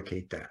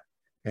replicate that?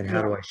 And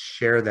how do I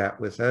share that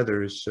with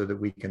others so that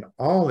we can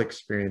all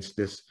experience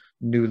this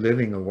new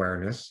living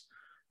awareness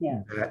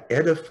that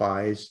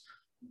edifies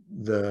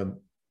the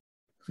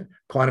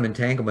quantum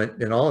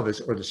entanglement in all of us,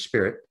 or the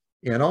spirit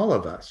in all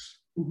of us?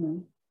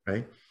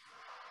 Right?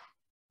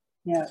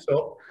 Yeah.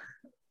 So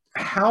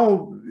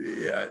how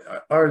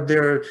are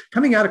there,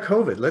 coming out of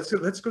COVID,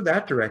 let's go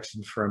that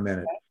direction for a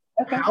minute.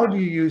 Okay. How do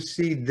you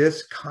see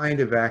this kind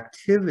of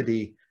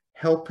activity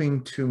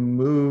helping to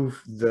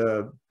move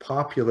the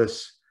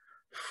populace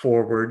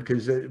forward?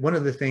 Because one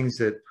of the things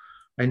that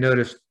I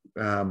noticed,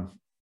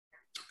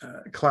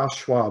 Klaus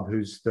Schwab,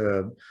 who's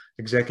the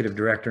executive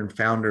director and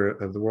founder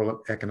of the World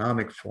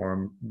Economic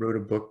Forum, wrote a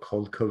book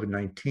called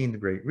COVID-19, The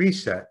Great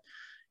Reset.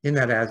 In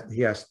that,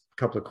 he asked a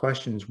couple of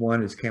questions.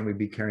 One is, can we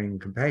be caring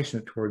and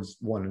compassionate towards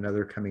one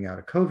another coming out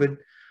of COVID?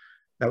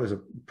 That was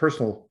a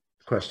personal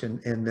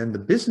question. And then the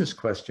business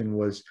question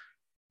was,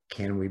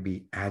 can we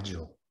be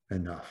agile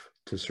enough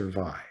to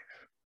survive?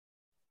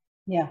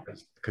 Yeah.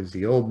 Because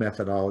the old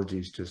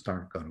methodologies just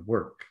aren't going to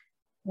work.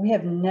 We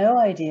have no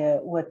idea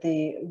what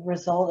the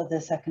result of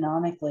this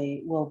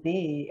economically will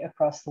be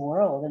across the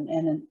world.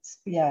 And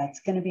it's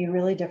going to be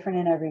really different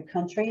in every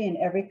country, and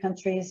every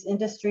country's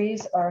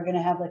industries are going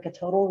to have like a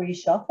total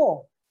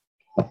reshuffle.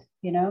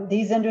 You know,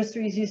 these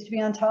industries used to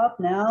be on top,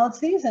 now it's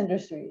these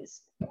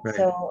industries. Right.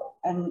 So,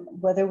 and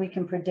whether we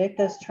can predict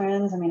those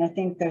trends, I mean, I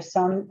think there's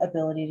some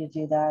ability to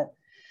do that.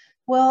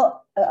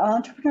 Well,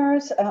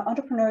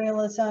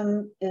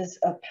 entrepreneurialism is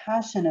a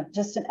passion of,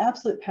 just an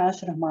absolute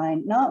passion of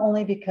mine, not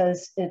only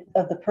because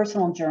of the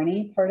personal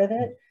journey part of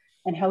it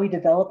and how we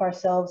develop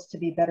ourselves to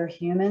be better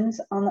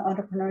humans on the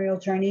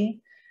entrepreneurial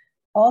journey,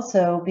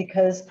 also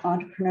because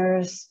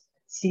entrepreneurs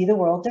see the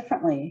world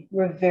differently.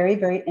 We're very,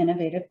 very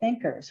innovative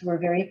thinkers. We're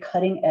very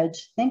cutting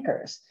edge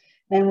thinkers.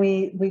 And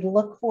we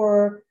look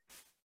for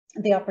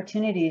the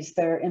opportunities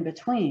that are in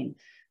between.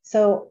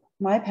 So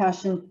my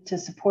passion to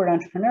support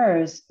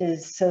entrepreneurs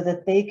is so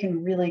that they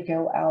can really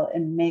go out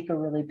and make a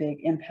really big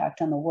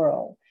impact on the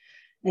world.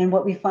 And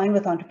what we find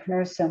with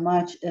entrepreneurs so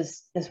much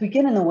is we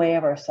get in the way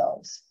of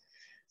ourselves.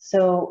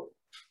 So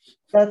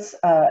that's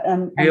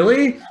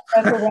really?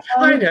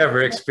 I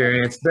never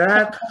experienced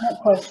that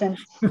question.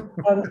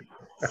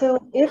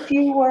 So if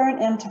you were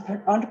an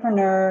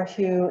entrepreneur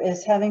who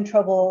is having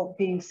trouble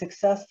being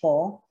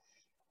successful,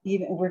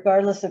 even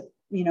regardless of,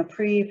 you know,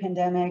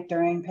 pre-pandemic,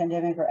 during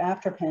pandemic, or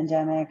after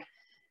pandemic,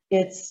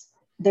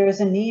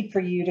 there's a need for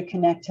you to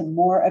connect to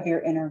more of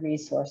your inner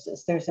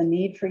resources. There's a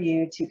need for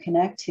you to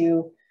connect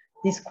to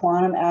these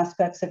quantum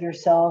aspects of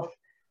yourself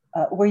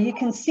where you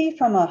can see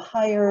from a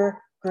higher,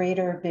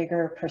 greater,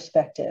 bigger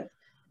perspective.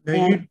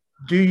 Now,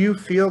 do you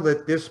feel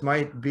that this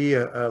might be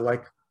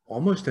like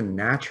almost a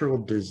natural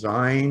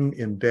design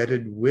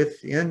embedded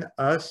within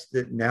us,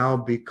 that now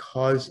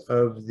because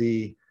of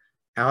the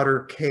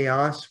outer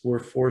chaos, we're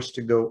forced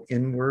to go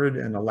inward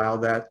and allow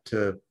that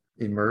to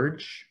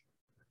emerge?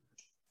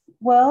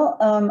 Well,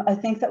 I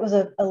think that was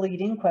a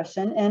leading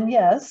question, and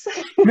yes.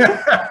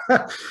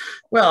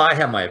 Well, I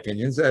have my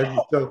opinions. So,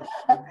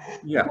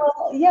 yeah.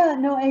 Well, yeah,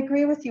 no, I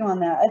agree with you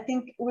on that. I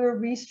think we're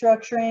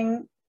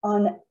restructuring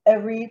on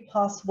every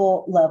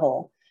possible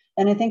level,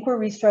 and I think we're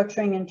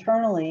restructuring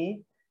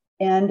internally.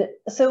 And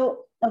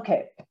so,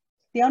 okay,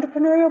 the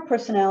entrepreneurial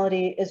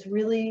personality is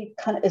really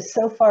is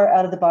so far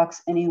out of the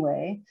box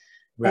anyway.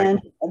 Right.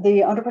 And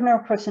the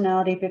entrepreneurial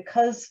personality,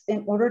 because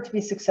in order to be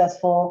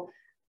successful,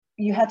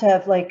 you have to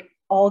have like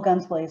all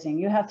guns blazing.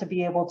 You have to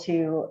be able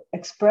to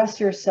express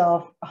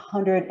yourself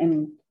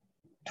 120%.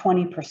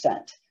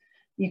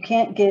 You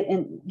can't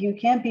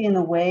be in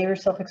the way of your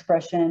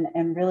self-expression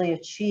and really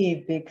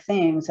achieve big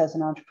things as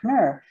an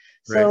entrepreneur.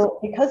 So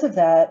because of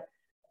that,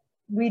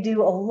 we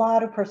do a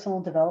lot of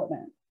personal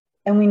development,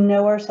 and we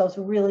know ourselves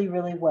really,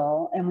 really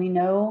well. And we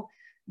know,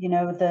 you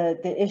know,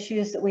 the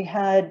issues that we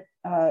had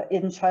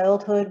in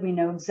childhood. We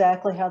know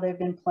exactly how they've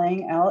been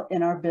playing out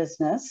in our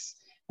business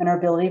and our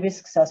ability to be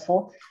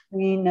successful.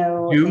 We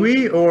know. Do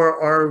we,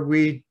 or are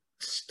we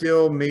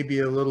still maybe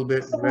a little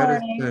bit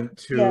reticent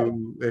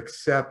to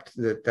accept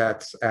that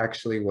that's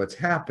actually what's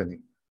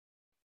happening?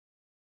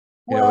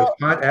 You know, it's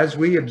not, as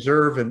we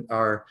observe in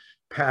our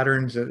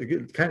patterns,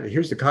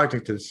 here's the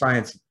cognitive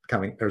science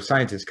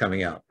scientists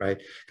coming out,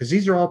 right? Because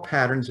these are all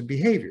patterns of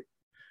behavior.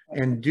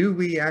 And do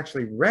we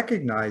actually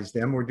recognize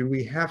them, or do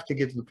we have to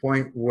get to the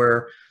point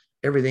where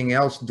everything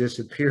else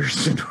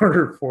disappears in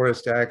order for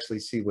us to actually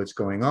see what's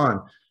going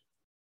on,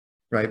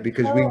 right?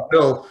 Because we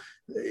will,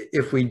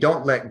 if we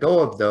don't let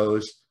go of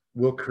those,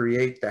 we'll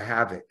create the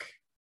havoc.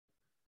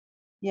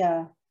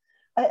 Yeah,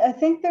 I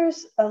think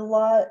there's a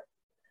lot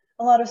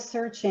of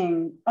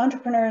searching.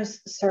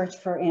 Entrepreneurs search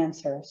for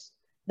answers.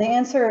 The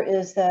answer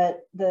is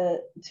that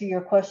to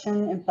your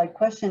question, implied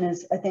question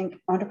is, I think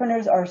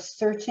entrepreneurs are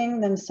searching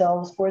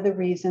themselves for the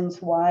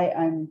reasons why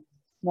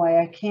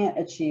I can't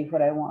achieve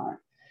what I want.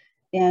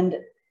 And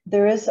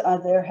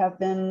there have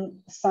been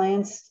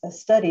science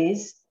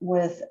studies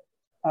with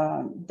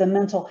the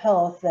mental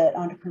health that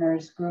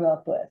entrepreneurs grew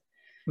up with.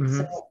 Mm-hmm.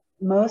 So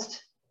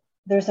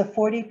there's a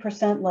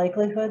 40%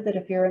 likelihood that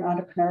if you're an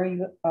entrepreneur,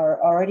 you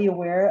are already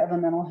aware of a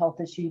mental health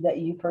issue that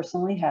you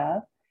personally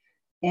have.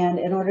 And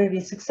in order to be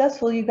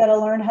successful, you've got to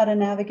learn how to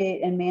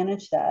navigate and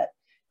manage that.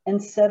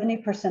 And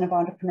 70% of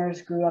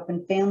entrepreneurs grew up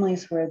in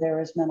families where there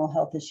was mental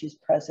health issues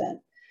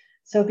present.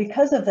 So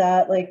because of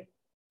that, like,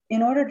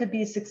 in order to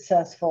be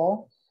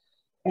successful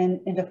and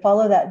to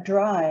follow that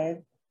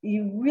drive,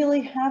 you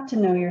really have to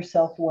know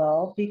yourself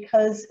well,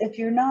 because if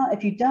you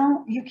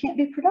don't, you can't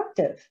be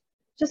productive.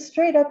 Just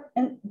straight up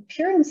and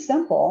pure and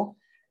simple.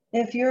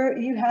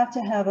 You have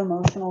to have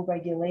emotional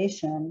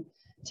regulation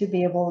to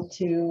be able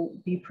to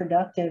be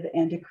productive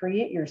and to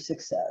create your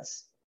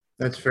success.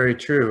 That's very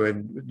true.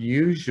 And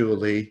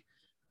usually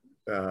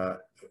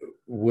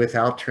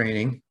without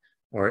training,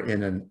 or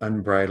in an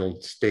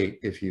unbridled state,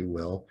 if you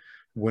will,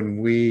 when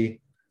we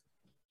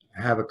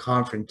have a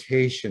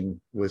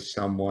confrontation with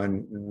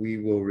someone, we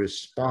will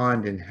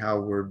respond in how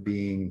we're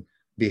being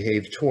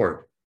behave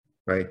toward,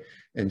 right?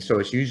 And so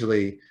it's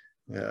usually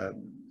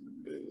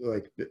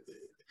like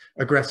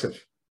aggressive.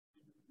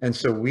 And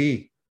so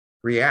we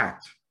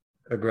react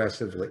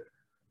aggressively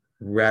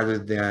rather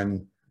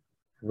than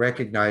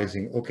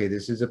recognizing, okay,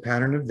 this is a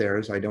pattern of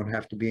theirs. I don't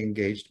have to be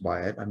engaged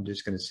by it. I'm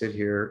just going to sit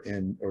here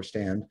or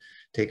stand,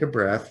 take a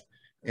breath,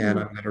 and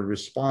I'm going to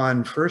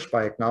respond first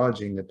by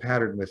acknowledging the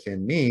pattern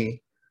within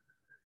me.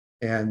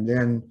 And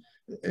then,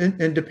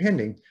 and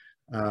depending,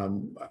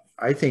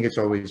 I think it's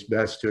always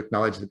best to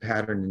acknowledge the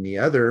pattern in the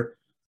other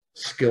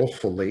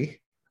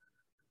skillfully,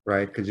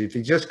 right? Because if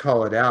you just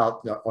call it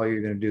out, all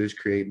you're going to do is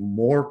create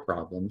more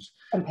problems.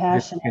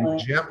 Compassionately. You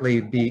can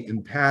gently be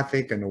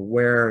empathic and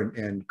aware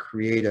and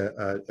create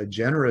a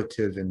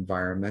generative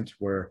environment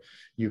where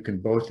you can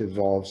both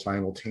evolve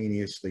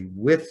simultaneously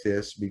with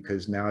this,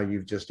 because now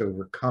you've just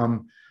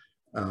overcome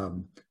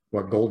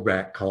what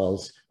Goldbach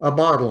calls a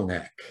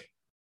bottleneck.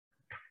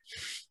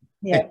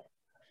 Yeah.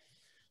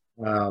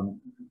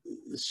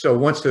 So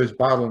once those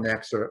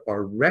bottlenecks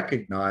are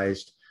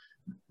recognized,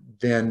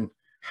 then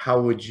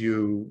how do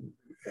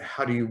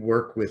you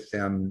work with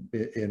them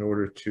in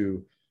order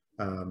to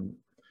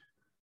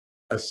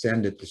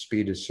ascend at the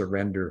speed of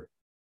surrender?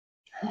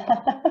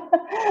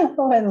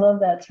 Oh, I love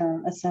that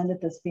term, ascend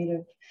at the speed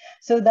of.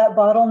 So that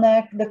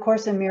bottleneck, the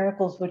Course in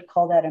Miracles would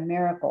call that a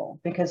miracle,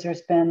 because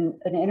there's been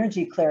an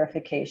energy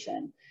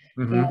clarification,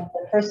 and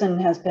the person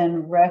has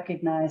been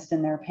recognized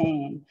in their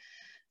pain.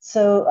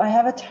 So I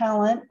have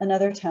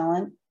another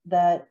talent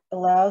that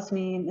allows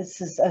me, this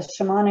is a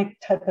shamanic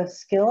type of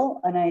skill,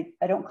 and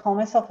I don't call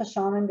myself a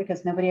shaman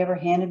because nobody ever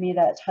handed me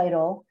that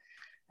title.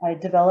 I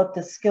developed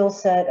a skill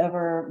set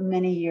over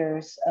many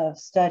years of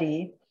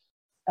study,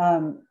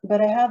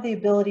 but I have the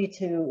ability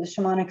to,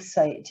 shamanic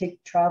sight, to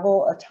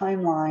travel a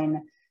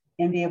timeline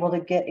and be able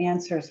to get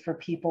answers for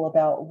people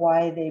about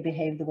why they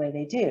behave the way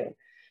they do.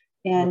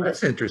 And well,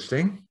 that's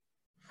interesting.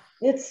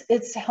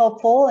 It's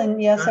helpful,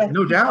 and yes,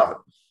 no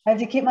doubt. I have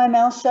to keep my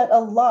mouth shut a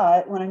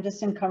lot when I'm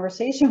just in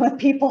conversation with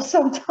people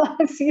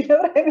sometimes, you know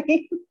what I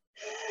mean?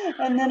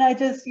 And then I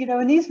just,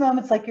 in these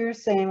moments, like you're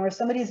saying, where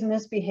somebody's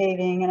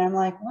misbehaving and I'm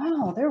like,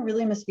 wow, they're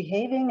really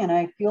misbehaving. And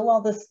I feel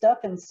all this stuff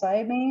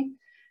inside me.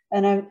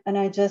 And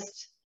I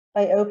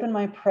open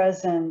my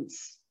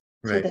presence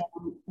to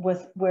them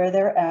with where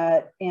they're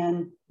at,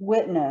 and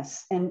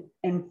witness and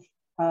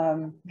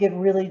give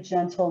really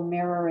gentle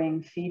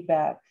mirroring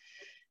feedback.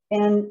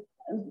 And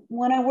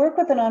when I work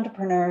with an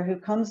entrepreneur who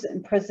comes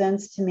and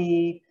presents to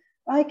me,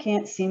 I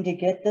can't seem to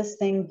get this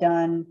thing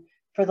done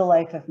for the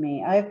life of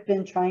me. I've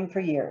been trying for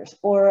years,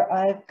 or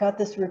I've got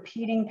this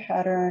repeating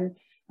pattern.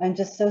 I'm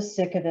just so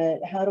sick of it.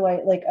 How do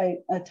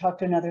I talked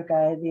to another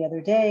guy the other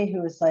day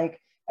who was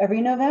like, every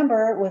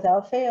November,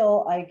 without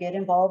fail, I get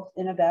involved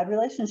in a bad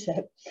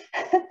relationship.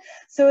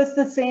 So it's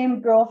the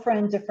same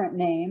girlfriend, different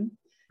name.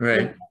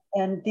 Right.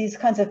 And these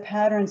kinds of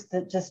patterns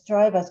that just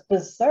drive us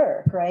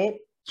berserk, right?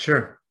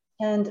 Sure.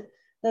 And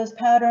those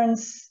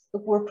patterns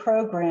were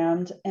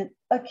programmed, and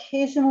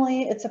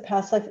occasionally it's a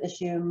past life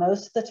issue.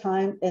 Most of the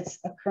time it's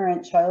a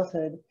current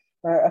childhood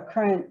or a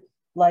current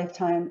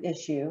lifetime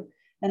issue.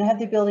 And I have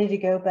the ability to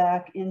go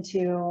back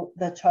into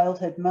the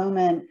childhood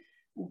moment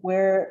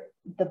where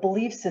the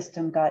belief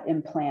system got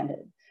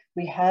implanted.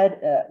 We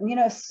had,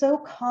 so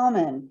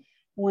common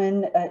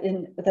when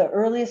in the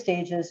earliest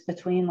ages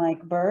between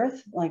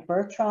birth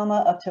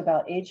trauma up to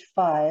about age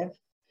 5,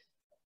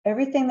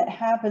 everything that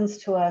happens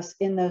to us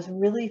in those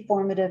really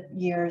formative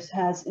years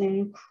has an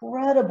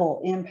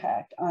incredible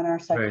impact on our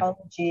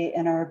psychology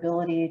and our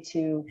ability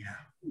to,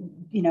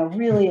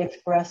 really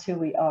express who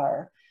we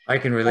are. I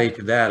can relate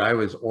to that. I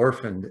was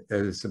orphaned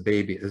as a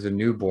baby, as a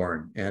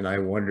newborn, and I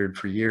wondered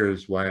for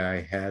years why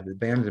I had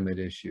abandonment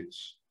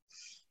issues.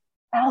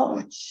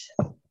 Ouch,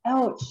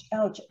 ouch,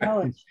 ouch,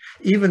 ouch.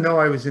 Even though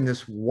I was in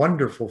this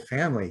wonderful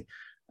family,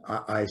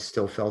 I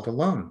still felt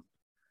alone.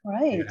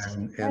 Right.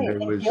 And there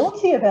was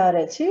guilty about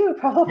it too,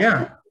 probably.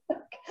 Yeah.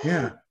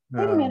 Yeah.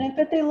 Wait a minute,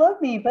 but they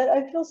love me, but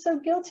I feel so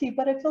guilty,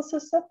 but I feel so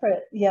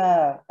separate.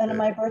 Yeah. And in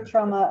my birth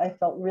trauma, I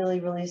felt really,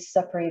 really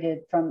separated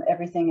from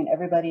everything and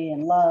everybody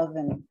and love.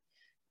 And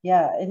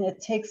and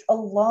it takes a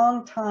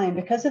long time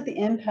because of the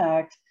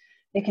impact.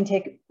 It can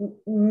take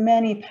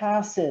many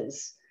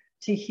passes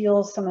to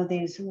heal some of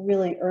these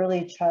really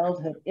early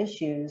childhood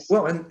issues.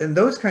 Well, and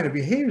those kind of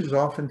behaviors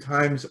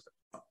oftentimes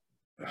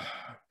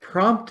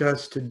prompt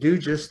us to do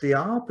just the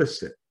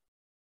opposite,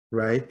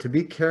 right? To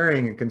be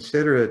caring and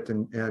considerate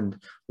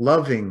and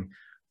loving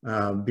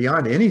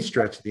beyond any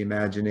stretch of the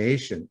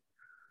imagination,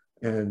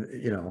 and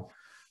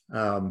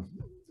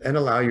and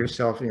allow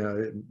yourself.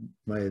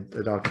 My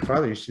adopted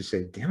father used to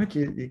say, "Damn it,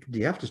 do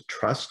you have to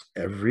trust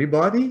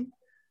everybody?"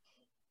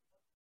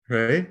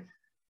 Right?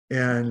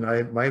 And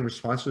my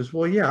response was,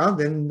 "Well, yeah.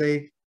 Then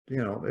they,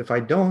 if I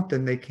don't,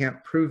 then they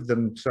can't prove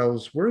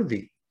themselves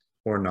worthy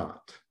or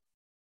not."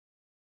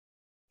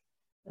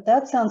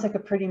 That sounds like a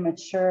pretty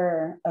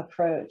mature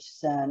approach,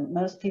 Zen.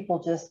 Most people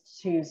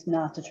just choose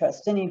not to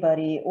trust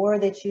anybody, or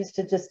they choose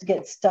to just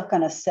get stuck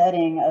on a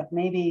setting of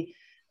maybe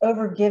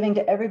over giving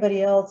to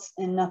everybody else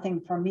and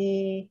nothing for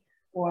me,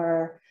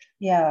 or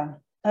yeah.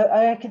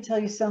 I could tell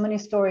you so many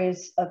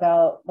stories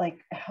about like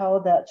how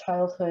that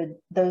childhood,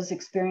 those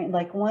experience,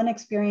 like one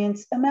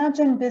experience,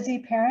 imagine busy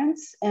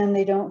parents and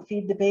they don't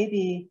feed the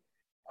baby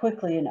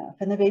quickly enough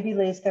and the baby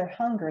lays there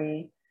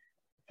hungry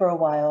for a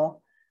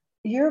while.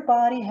 Your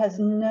body has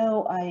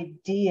no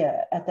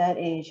idea at that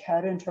age how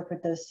to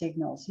interpret those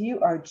signals. You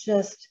are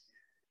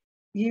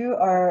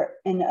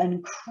in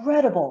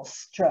incredible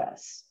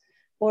stress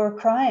or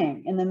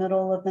crying in the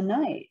middle of the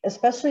night,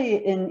 especially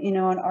in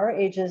our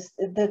ages.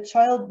 The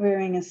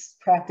childbearing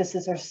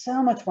practices are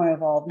so much more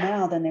evolved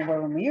now than they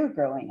were when we were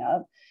growing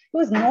up. It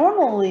was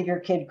normal to leave your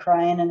kid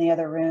crying in the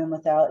other room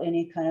without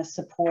any kind of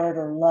support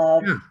or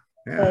love. Yeah,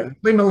 yeah. But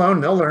Leave them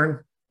alone, they'll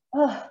learn.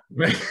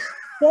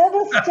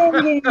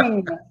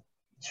 Devastating.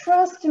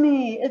 Trust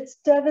me, it's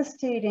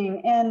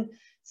devastating. And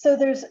so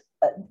there's,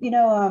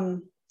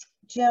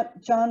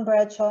 John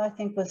Bradshaw, I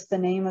think was the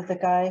name of the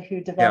guy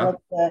who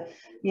developed the,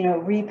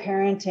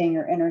 reparenting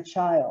your inner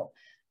child.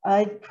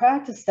 I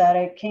practiced that.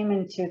 I came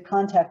into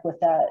contact with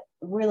that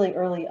really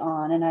early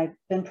on, and I've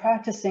been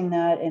practicing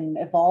that and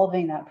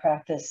evolving that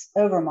practice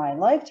over my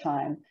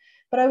lifetime,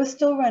 but I was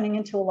still running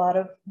into a lot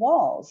of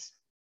walls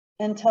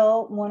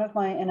until one of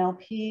my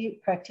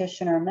NLP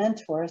practitioner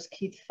mentors,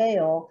 Keith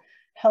Fale,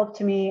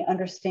 helped me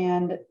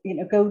understand,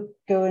 go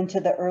into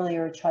the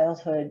earlier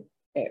childhood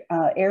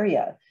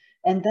area.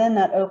 And then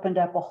that opened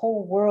up a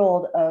whole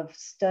world of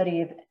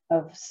study,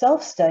 of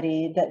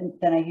self-study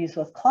that I use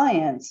with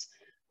clients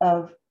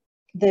of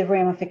the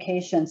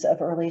ramifications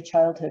of early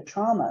childhood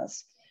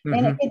traumas. Mm-hmm.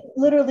 And it could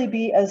literally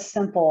be as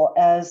simple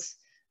as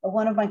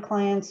one of my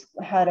clients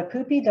had a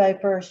poopy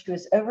diaper, she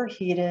was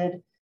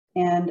overheated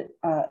and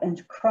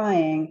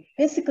crying.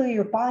 Basically,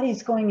 your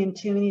body's going in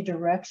too many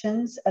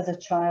directions as a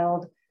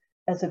child,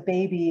 as a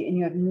baby, and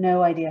you have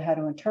no idea how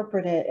to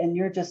interpret it. And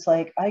you're just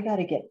like, I got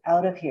to get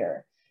out of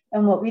here.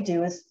 And what we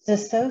do is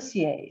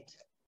dissociate.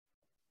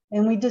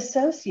 And we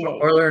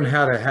dissociate. Or learn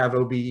how to have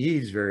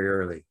OBEs very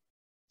early.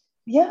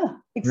 Yeah,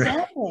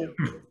 exactly.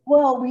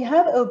 Well, we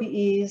have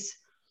OBEs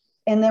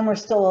and then we're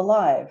still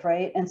alive,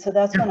 right? And so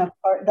that's when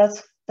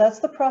that's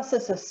the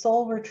process of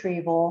soul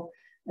retrieval,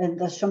 and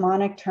the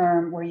shamanic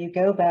term, where you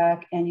go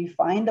back and you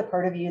find the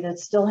part of you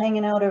that's still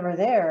hanging out over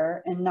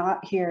there and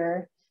not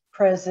here,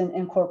 present,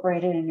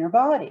 incorporated in your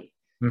body.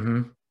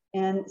 Mm-hmm.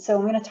 And so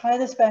I'm going to tie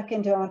this back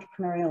into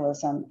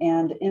entrepreneurialism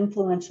and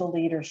influential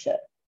leadership.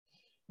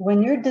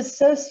 When you're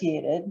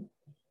dissociated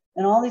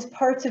and all these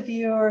parts of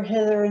you are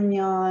hither and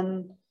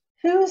yon,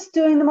 who's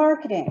doing the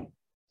marketing?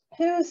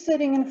 Who's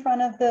sitting in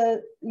front of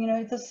the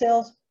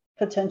sales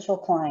potential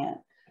client?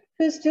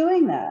 Who's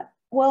doing that?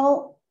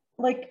 Well,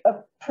 like a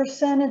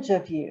percentage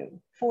of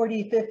you,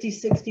 40, 50,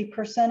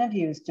 60% of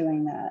you is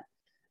doing that.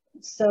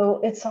 So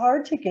it's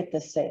hard to get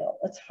the sale.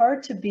 It's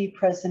hard to be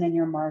present in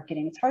your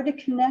marketing. It's hard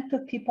to connect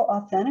with people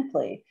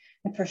authentically.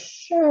 And for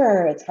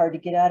sure, it's hard to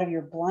get out of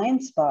your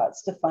blind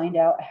spots to find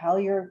out how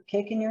you're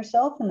kicking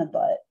yourself in the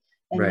butt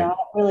and not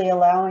really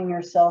allowing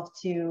yourself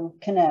to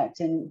connect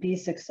and be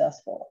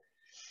successful.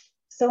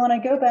 So when I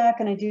go back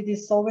and I do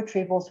these soul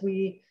retrievals,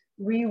 we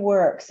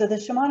rework. So the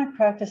shamanic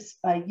practice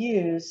I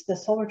use, the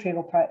soul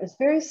retrieval practice, is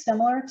very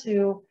similar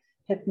to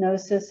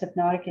hypnosis,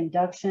 hypnotic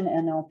induction,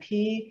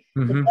 NLP.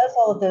 Mm-hmm. It does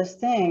all of those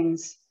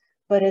things,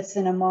 but it's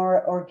in a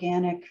more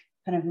organic,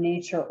 kind of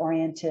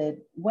nature-oriented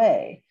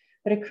way.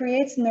 But it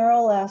creates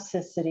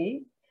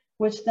neuroelasticity,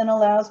 which then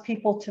allows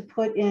people to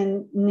put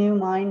in new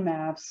mind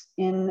maps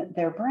in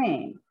their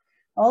brain.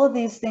 All of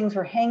these things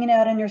were hanging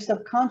out in your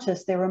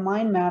subconscious. They were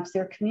mind maps.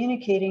 They're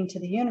communicating to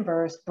the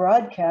universe,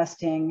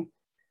 broadcasting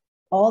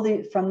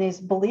from these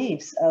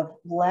beliefs of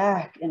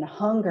lack and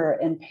hunger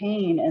and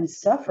pain and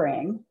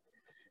suffering.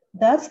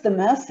 That's the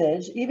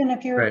message. Even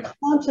if you're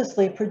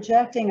consciously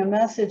projecting a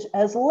message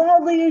as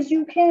loudly as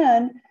you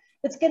can,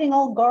 it's getting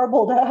all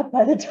garbled up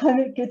by the time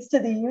it gets to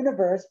the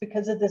universe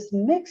because of this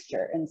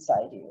mixture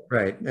inside you.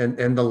 Right.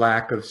 And the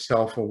lack of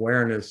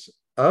self-awareness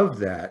of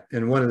that.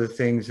 And one of the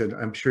things that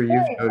I'm sure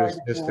you've noticed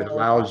this that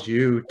allows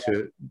you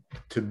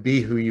to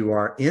be who you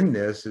are in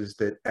this is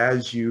that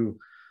as you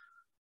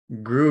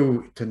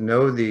grew to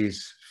know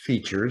these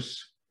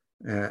features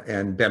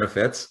and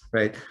benefits,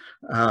 right?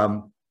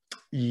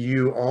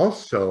 You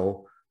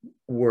also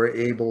were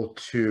able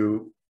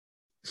to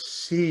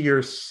see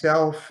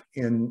yourself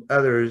in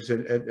others,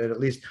 and at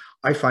least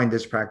I find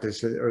this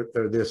practice or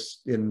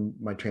this in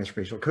my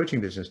transformational coaching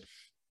business.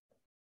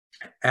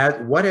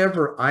 At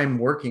whatever I'm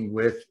working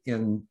with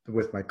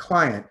my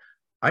client,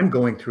 I'm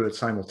going through it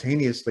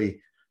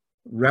simultaneously,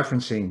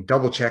 referencing,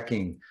 double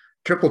checking,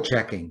 triple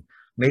checking,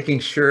 making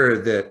sure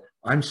that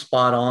I'm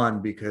spot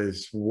on,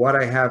 because what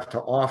I have to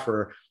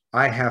offer,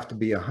 I have to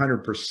be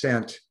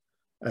 100%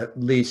 at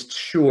least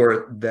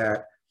sure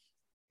that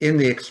in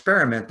the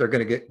experiment, they're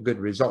going to get good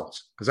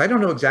results, because I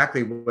don't know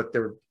exactly what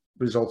their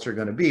results are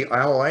going to be.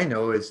 All I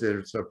know is that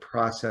it's a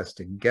process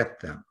to get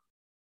them.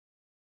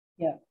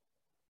 Yeah.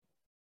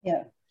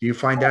 Yeah. Do you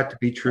find that to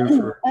be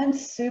true? I'm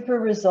super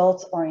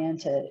results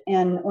oriented.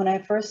 And when I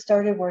first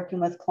started working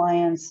with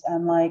clients,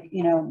 I'm like,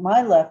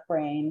 my left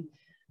brain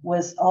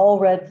was all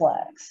red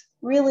flags.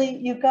 Really,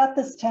 you've got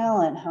this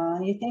talent, huh?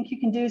 You think you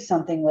can do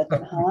something with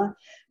it, huh?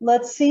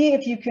 Let's see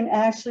if you can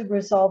actually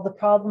resolve the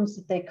problems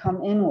that they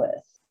come in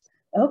with.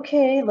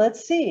 Okay,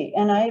 let's see.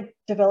 And I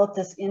developed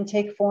this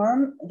intake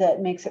form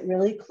that makes it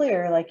really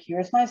clear, like,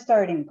 here's my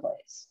starting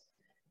place.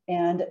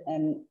 And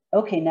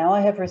okay, now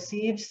I have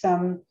received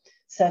some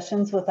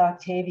sessions with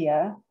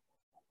Octavia,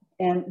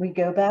 and we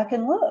go back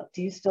and look,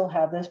 do you still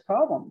have those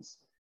problems?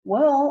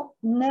 Well,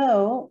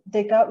 no,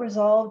 they got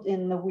resolved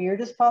in the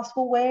weirdest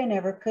possible way. I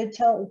never could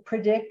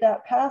predict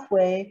that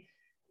pathway,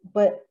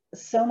 but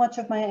so much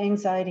of my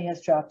anxiety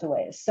has dropped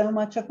away. So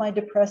much of my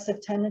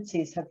depressive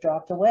tendencies have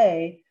dropped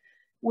away,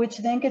 which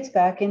then gets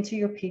back into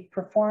your peak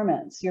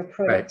performance, your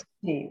productivity.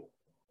 Right.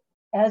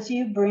 As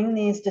you bring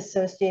these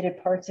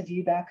dissociated parts of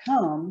you back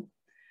home,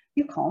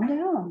 you calm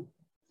down.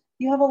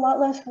 You have a lot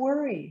less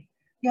worry.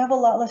 You have a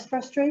lot less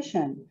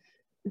frustration.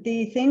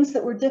 The things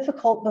that were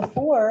difficult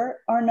before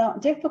are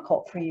not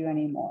difficult for you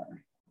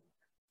anymore.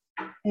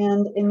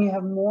 And you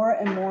have more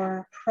and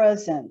more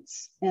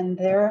presence. And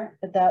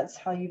that's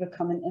how you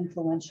become an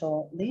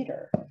influential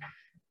leader.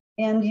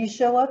 And you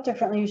show up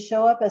differently. You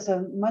show up as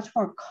a much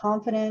more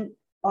confident,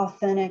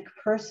 authentic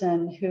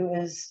person who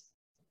has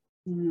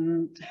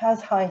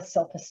high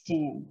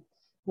self-esteem,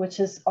 which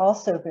is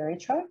also very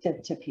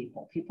attractive to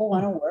people. People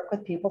want to work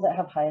with people that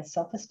have high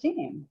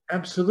self-esteem.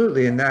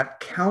 Absolutely. And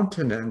that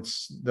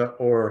countenance,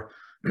 or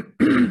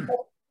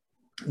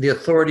the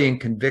authority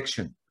and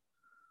conviction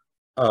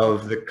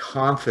of the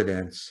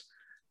confidence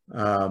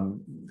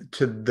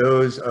to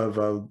those of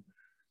a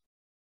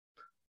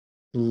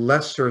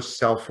lesser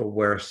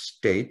self-aware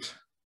state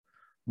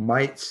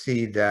might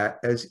see that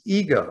as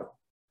ego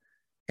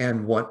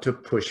and want to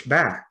push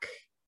back,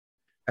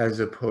 as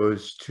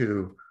opposed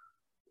to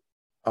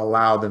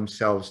allow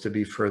themselves to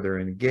be further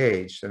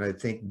engaged. And I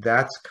think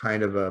that's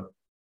kind of a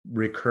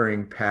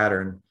recurring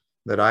pattern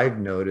that I've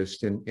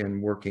noticed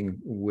in working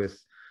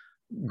with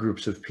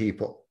groups of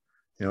people,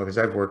 because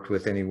I've worked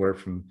with anywhere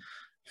from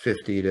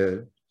 50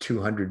 to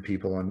 200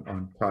 people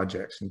on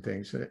projects and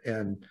things.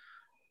 And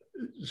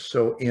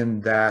so in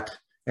that,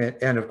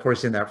 and of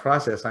course, in that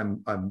process,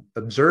 I'm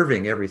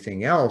observing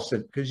everything else,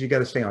 because you got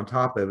to stay on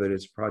top of it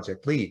as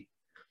project lead.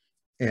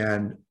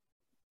 And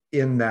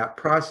in that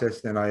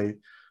process, then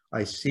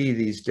I see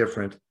these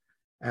different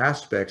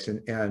aspects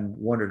and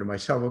wonder to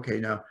myself, okay,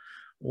 now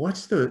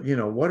what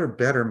are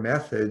better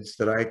methods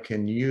that I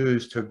can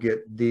use to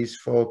get these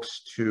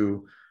folks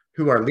who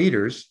are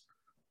leaders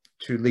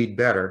to lead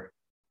better?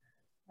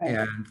 Right.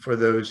 And for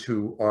those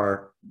who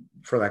are,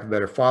 for lack of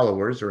better,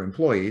 followers or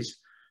employees,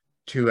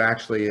 to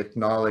actually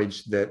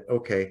acknowledge that,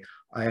 okay,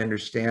 I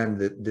understand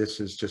that this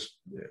is just,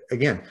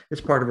 again,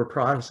 it's part of a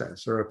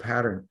process or a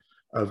pattern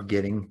of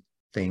getting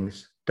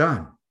things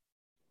done.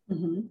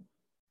 Mm-hmm.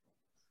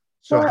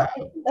 So well,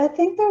 I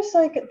think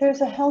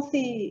there's a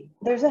healthy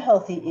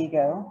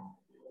ego,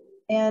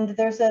 and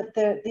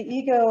the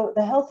ego,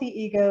 the healthy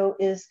ego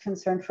is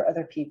concerned for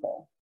other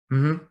people,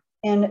 mm-hmm.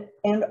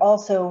 and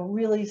also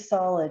really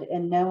solid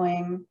in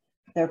knowing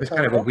their purpose. It's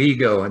kind of a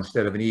we-go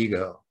instead of an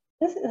ego.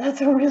 That's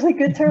a really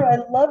good term. I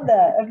love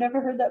that. I've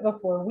never heard that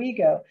before.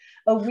 We-go.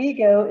 A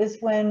we-go is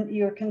when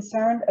you're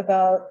concerned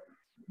about,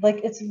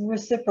 like, it's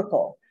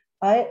reciprocal.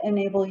 I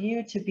enable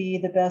you to be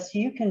the best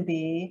you can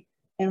be,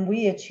 and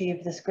we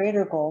achieve this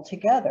greater goal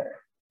together.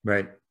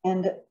 Right.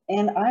 And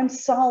I'm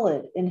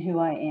solid in who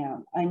I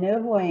am. I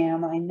know who I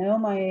am. I know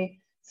my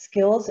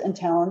skills and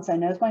talents. I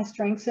know my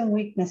strengths and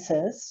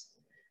weaknesses.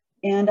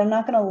 And I'm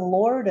not going to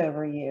lord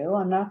over you.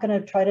 I'm not going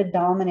to try to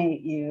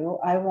dominate you.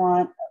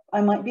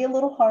 I might be a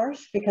little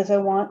harsh because I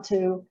want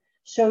to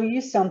show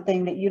you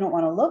something that you don't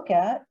want to look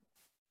at,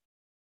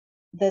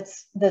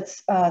 that's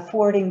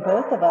thwarting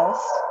both of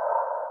us.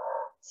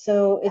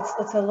 So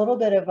it's a little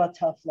bit of a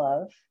tough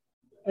love,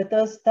 but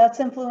that's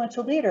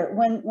influential leader.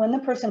 When the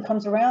person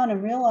comes around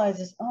and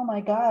realizes, oh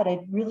my God, I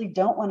really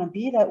don't want to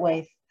be that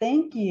way.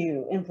 Thank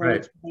you,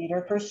 influential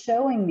leader, for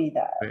showing me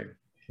that. Right.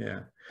 Yeah.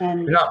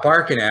 And you're not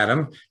barking at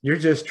them. You're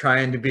just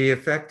trying to be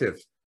effective.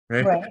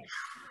 Right. Right.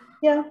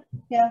 Yeah.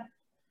 Yeah.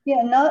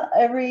 Yeah. Not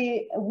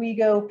every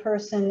we-go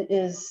person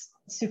is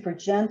super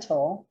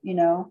gentle,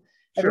 Sure.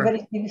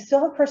 Everybody, you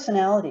still have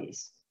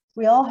personalities.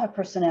 We all have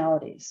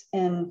personalities.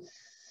 And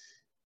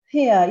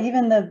yeah,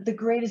 even the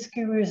greatest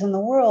gurus in the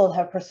world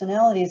have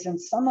personalities,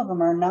 and some of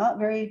them are not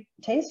very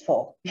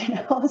tasteful,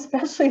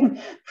 especially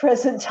in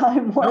present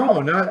time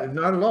world. No,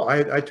 not at all.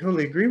 I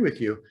totally agree with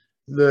you.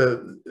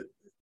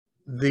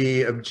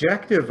 The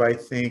objective, I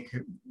think,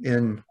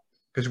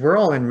 because we're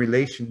all in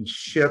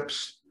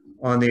relationships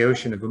on the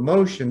ocean of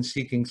emotion,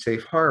 seeking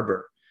safe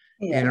harbor.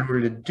 Yeah. And in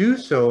order to do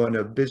so in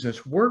a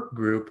business work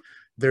group,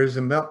 there's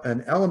an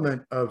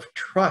element of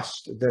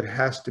trust that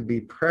has to be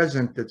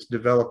present, that's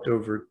developed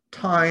over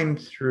time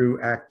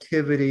through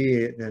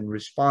activity and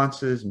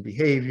responses and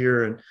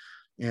behavior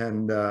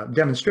and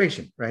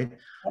demonstration, right?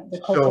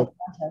 So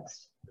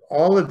context.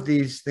 All of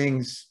these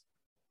things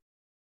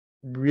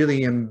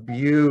really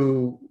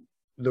imbue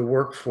the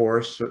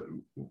workforce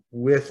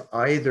with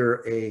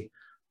either a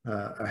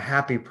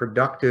happy,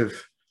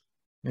 productive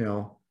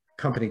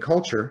company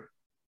culture,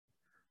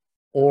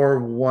 or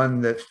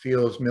one that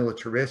feels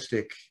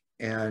militaristic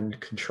and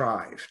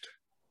contrived.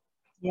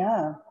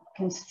 Yeah,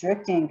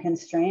 constricting,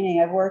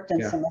 constraining. I've worked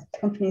in some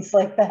companies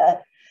like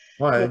that.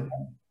 What?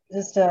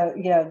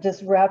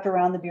 Just wrapped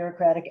around the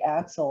bureaucratic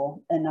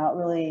axle and not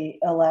really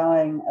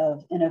allowing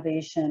of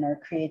innovation or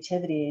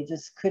creativity.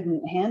 Just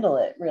couldn't handle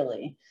it,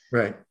 really.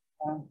 Right.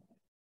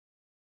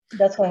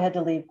 That's why I had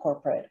to leave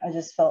corporate. I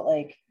just felt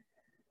like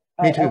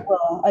Me too.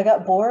 I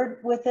got bored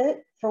with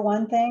it, for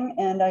one thing,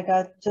 and I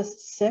got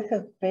just sick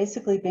of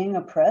basically being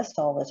oppressed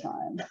all the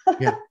time.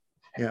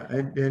 Yeah,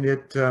 and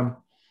it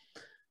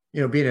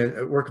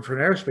working for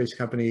an aerospace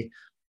company,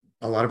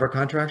 a lot of our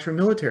contracts were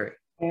military.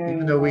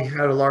 Even though we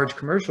had a large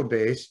commercial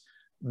base,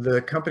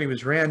 the company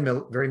was ran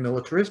very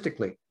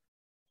militaristically.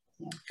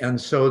 And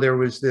so there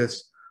was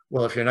this,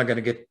 well, if you're not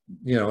going to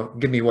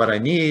give me what I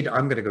need,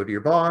 I'm going to go to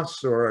your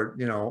boss, or,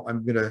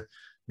 I'm going to,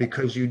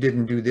 because you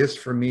didn't do this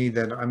for me,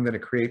 then I'm going to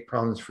create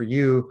problems for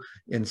you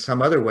in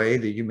some other way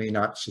that you may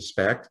not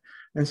suspect.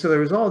 And so there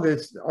was all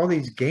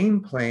these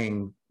game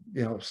playing,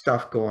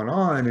 stuff going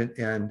on.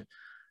 And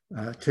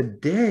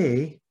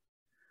today,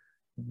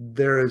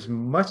 there is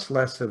much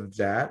less of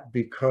that,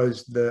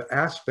 because the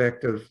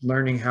aspect of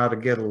learning how to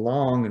get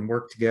along and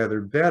work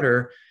together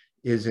better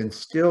is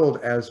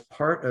instilled as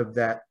part of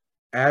that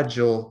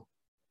agile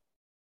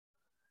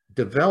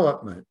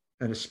development.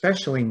 And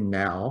especially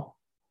now,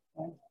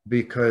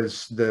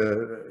 because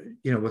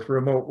with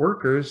remote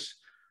workers,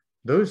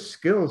 those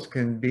skills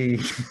can be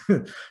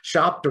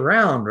shopped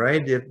around,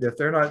 right? If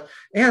they're not,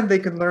 and they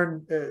can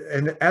learn,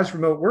 and as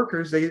remote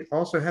workers, they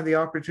also have the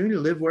opportunity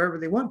to live wherever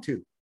they want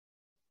to,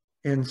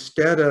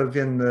 instead of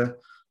in the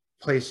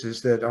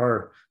places that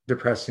are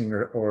depressing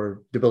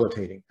or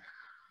debilitating.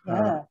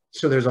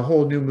 So there's a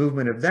whole new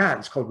movement of that.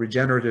 It's called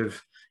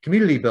regenerative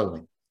community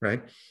building,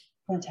 right?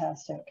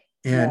 Fantastic.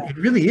 And it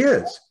really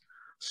is.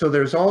 So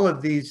there's all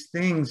of these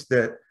things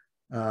that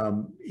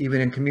even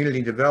in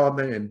community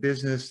development and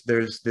business,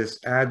 there's this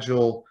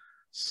agile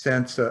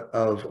sense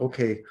of,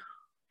 okay,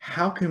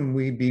 how can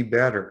we be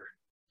better?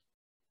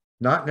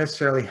 Not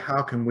necessarily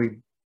how can we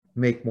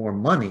make more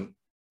money,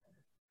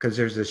 because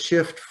there's a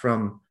shift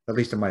from, at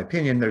least in my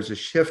opinion, there's a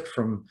shift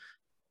from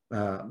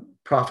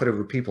profit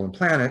over people and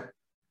planet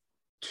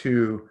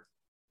to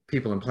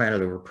people and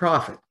planet over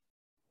profit.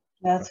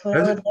 That's what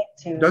I would like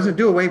to. Doesn't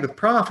do away with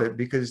profit,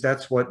 because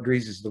that's what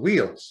greases the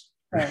wheels.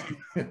 Right.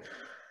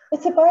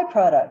 It's a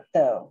byproduct,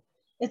 though.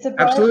 It's a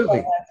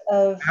byproduct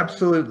of.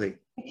 Absolutely.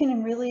 You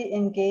can really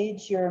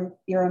engage your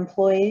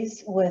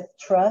employees with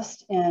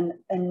trust and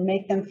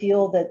make them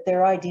feel that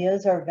their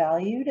ideas are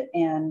valued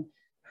and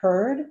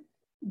heard.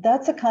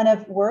 That's a kind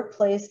of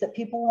workplace that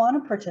people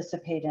want to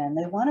participate in.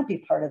 They want to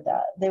be part of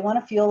that. They want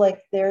to feel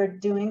like they're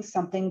doing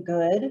something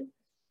good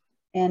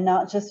and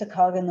not just a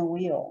cog in the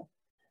wheel.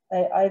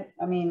 I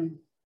mean,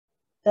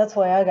 that's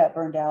why I got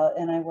burned out,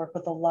 and I work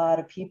with a lot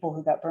of people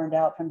who got burned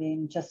out from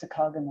being just a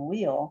cog in the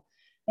wheel.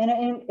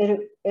 And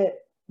it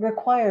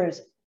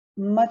requires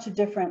much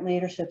different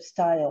leadership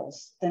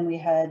styles than we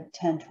had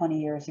 10,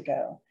 20 years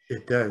ago.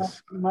 It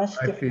does. Much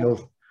I different.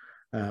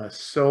 feel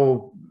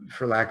so,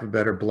 for lack of a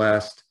better,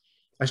 blessed.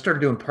 I started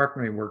doing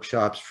partnering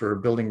workshops for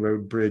building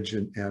road, bridge,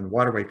 and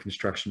waterway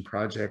construction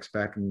projects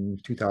back in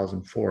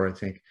 2004, I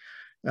think.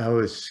 I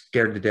was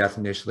scared to death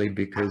initially,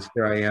 because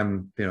here I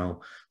am,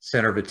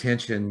 center of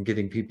attention,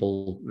 getting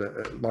people,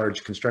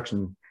 large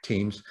construction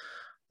teams.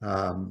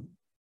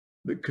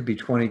 It could be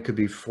 20, could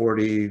be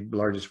 40. The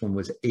largest one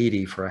was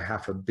 80 for a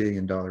 $500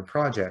 million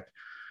project.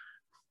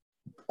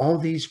 All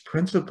these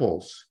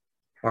principles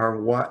are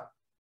what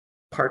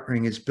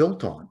partnering is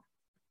built on.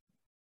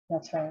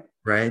 That's right.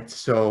 Right.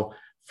 So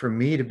for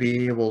me to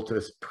be able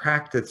to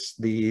practice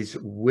these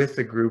with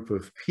a group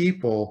of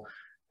people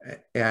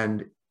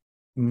and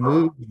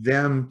move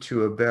them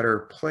to a better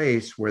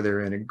place where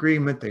they're in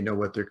agreement, they know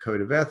what their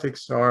code of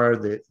ethics are,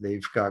 that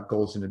they've got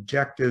goals and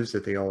objectives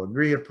that they all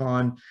agree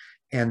upon,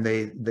 and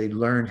they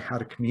learn how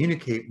to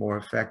communicate more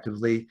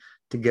effectively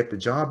to get the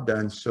job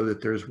done, so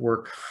that there's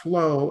work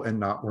flow and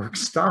not work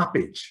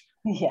stoppage.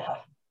 Yeah.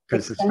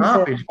 Because the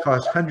stoppage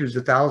costs hundreds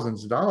of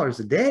thousands of dollars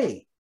a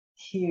day.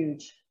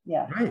 Huge.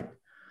 Yeah. Right.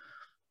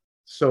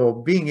 So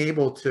being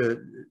able to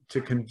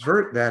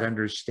convert that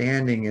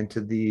understanding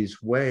into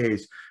these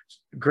ways,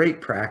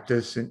 great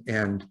practice,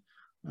 and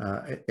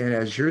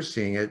as you're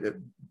seeing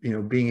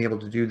it, being able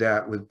to do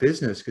that with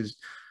business, because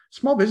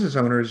small business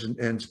owners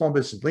and small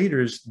business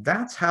leaders,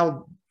 that's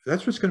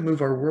what's going to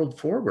move our world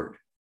forward.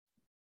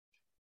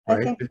 Right?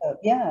 I think so.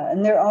 Yeah,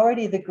 and they're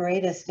already the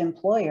greatest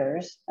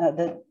employers.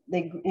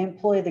 They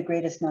employ the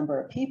greatest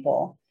number of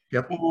people.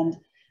 Yep.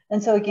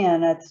 And so again,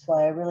 that's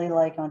why I really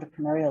like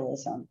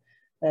entrepreneurialism.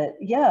 But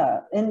yeah,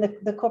 in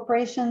the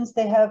corporations,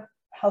 they have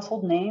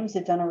household names.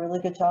 They've done a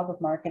really good job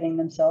of marketing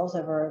themselves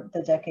over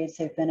the decades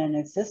they've been in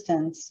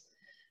existence.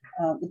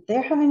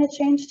 They're having to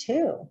change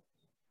too.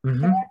 Mm-hmm.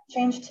 They're having to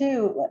change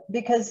too,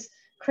 because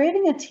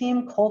creating a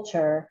team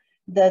culture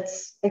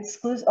that's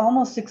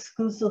almost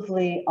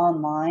exclusively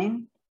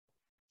online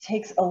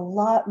takes a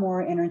lot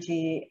more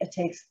energy. It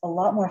takes a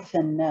lot more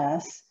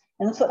finesse.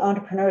 And that's what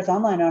entrepreneurs,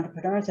 online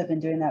entrepreneurs, have been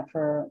doing that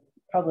for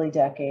probably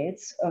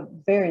decades, a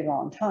very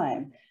long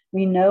time.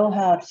 We know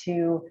how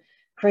to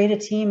create a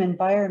team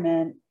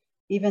environment,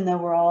 even though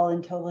we're all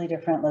in totally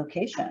different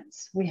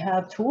locations. We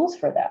have tools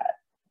for that,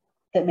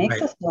 that makes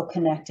Right. us feel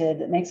connected,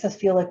 that makes us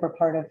feel like we're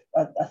part of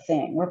a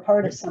thing. We're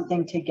part of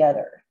something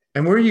together.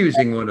 And we're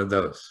using one of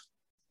those.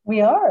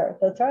 We are,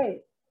 that's right.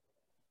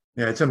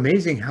 Yeah, it's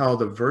amazing how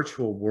the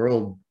virtual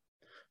world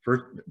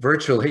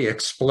virtually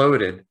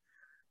exploded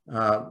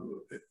uh,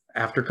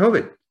 after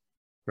COVID,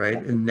 right?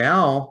 And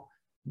now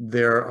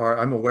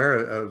I'm aware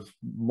of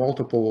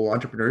multiple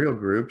entrepreneurial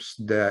groups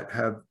that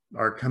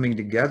are coming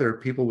together,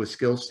 people with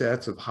skill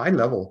sets of high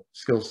level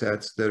skill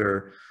sets that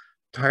are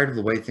tired of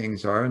the way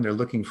things are, and they're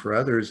looking for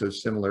others of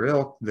similar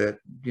ilk that,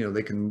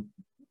 they can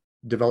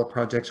develop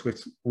projects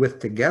with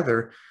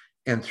together.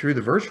 And through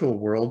the virtual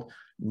world,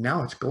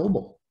 now it's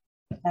global.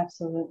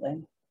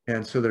 Absolutely.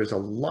 And so there's a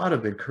lot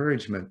of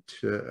encouragement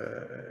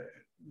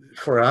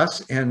for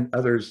us and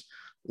others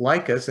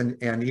like us,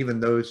 and even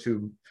those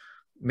who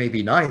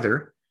maybe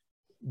neither,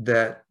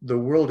 that the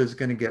world is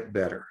going to get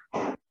better.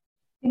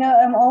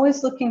 I'm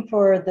always looking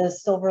for the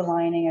silver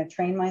lining. I've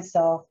trained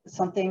myself,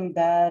 something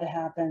bad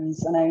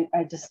happens, and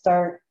I just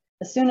start,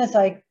 as soon as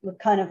I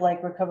kind of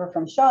like recover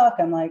from shock,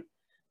 I'm like,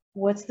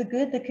 what's the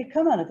good that could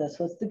come out of this?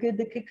 What's the good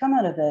that could come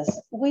out of this?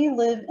 We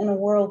live in a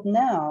world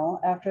now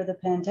after the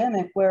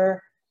pandemic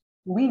where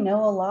we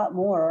know a lot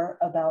more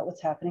about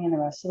what's happening in the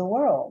rest of the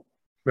world.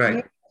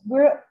 Right.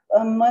 We're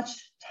a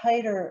much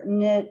tighter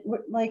knit,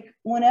 like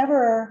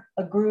whenever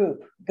a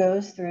group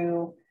goes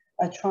through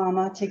a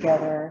trauma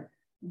together,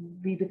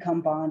 we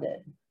become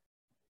bonded.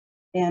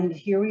 And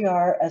here we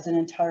are as an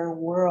entire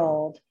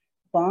world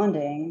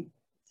bonding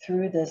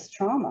through this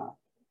trauma.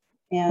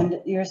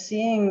 And you're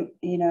seeing,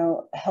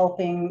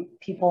 helping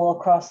people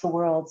across the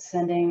world,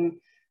 sending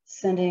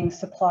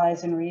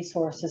supplies and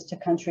resources to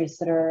countries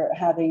that are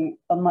having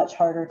a much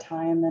harder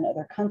time than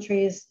other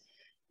countries.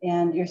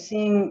 And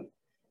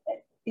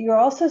you're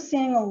also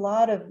seeing a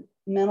lot of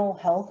mental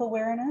health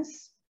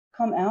awareness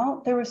come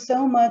out. There was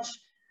so much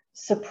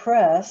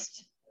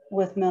suppressed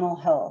with mental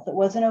health. It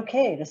wasn't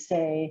okay to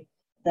say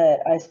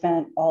that I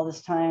spent all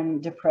this time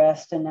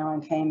depressed and now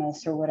I'm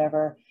famous or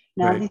whatever.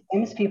 Now Right. These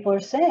famous people are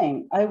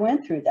saying, I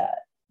went through that.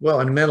 Well,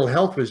 and mental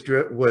health was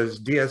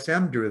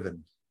DSM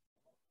driven.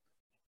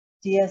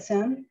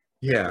 DSM?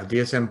 Yeah,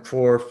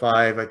 DSM-4,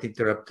 5. I think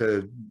they're up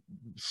to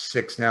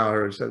 6 now,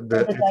 or so.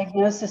 The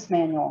diagnosis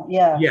manual.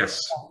 Yeah.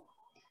 Yes.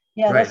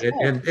 Yeah, Right. that's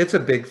right. And it's a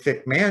big,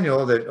 thick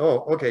manual that,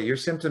 okay, your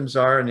symptoms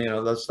are,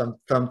 and let's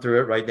thumb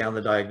through it, write down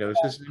the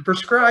diagnosis, and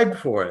prescribe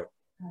for it.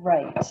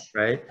 Right.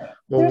 Right.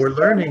 Well, we're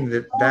learning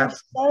that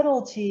that's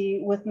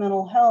subtlety with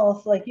mental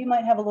health. Like you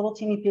might have a little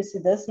teeny piece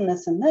of this and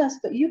this and this,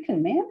 but you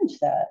can manage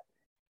that.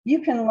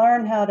 You can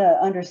learn how to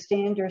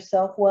understand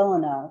yourself well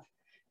enough.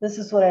 This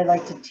is what I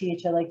like to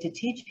teach. I like to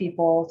teach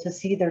people to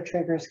see their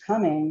triggers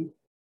coming,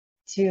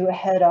 to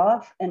head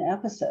off an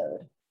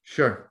episode.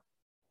 Sure.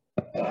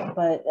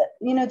 But,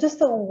 just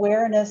the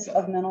awareness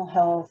of mental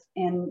health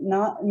and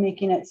not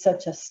making it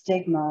such a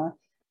stigma,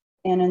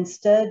 and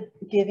instead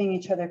giving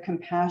each other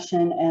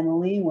compassion and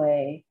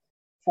leeway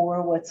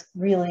for what's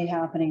really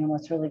happening and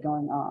what's really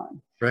going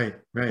on. Right.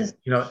 It's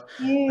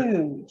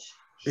huge.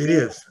 It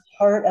is.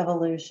 Heart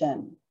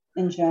evolution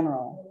in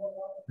general.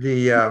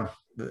 I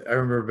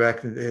remember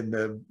back in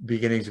the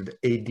beginnings of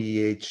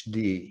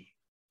ADHD,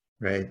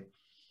 right?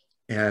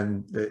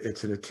 And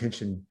it's an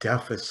attention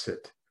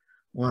deficit.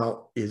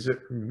 Well, is it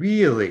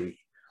really?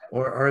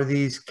 Or are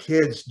these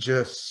kids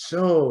just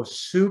so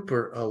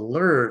super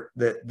alert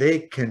that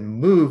they can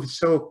move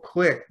so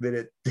quick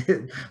that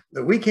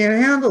that we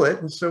can't handle it,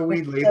 and so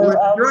we label it,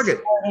 drug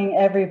it?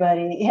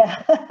 Everybody,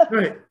 yeah.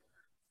 Right.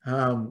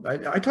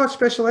 I taught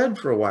special ed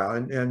for a while,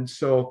 and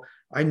so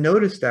I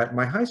noticed that in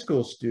my high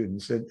school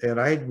students, and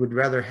I would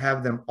rather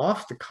have them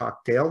off the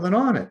cocktail than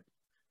on it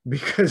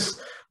because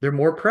they're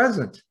more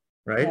present,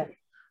 right?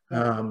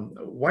 Yeah.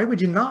 Why would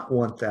you not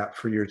want that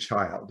for your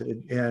child?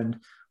 And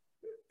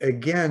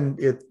again,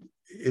 it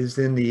is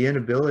in the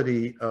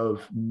inability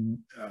of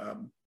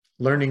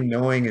learning,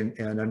 knowing,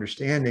 and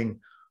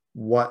understanding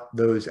what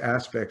those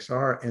aspects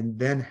are, and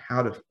then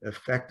how to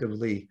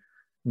effectively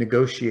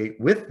negotiate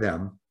with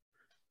them,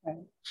 right,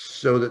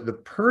 so that the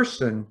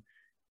person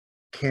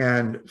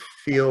can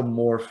feel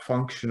more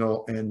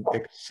functional and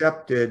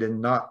accepted and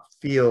not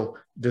feel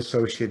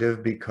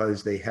dissociative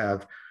because they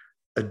have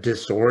a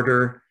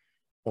disorder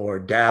or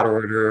dad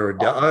order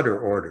or other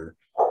order,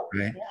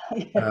 right?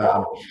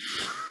 Yeah.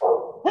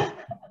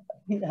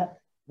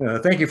 Yeah.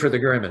 Thank you for the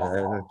grin. I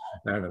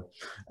don't know.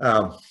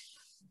 I'm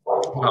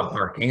not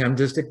barking, I'm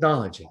just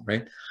acknowledging,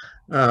 right?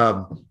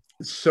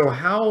 So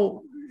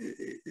how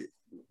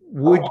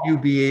would you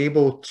be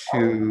able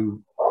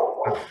to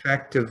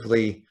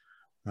effectively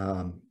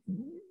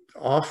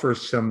offer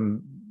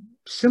some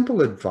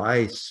simple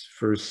advice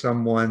for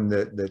someone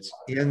that's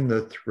in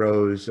the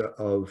throes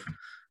of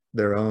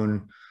their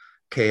own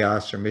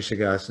chaos or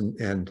mishigas,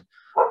 and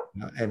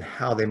and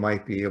how they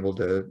might be able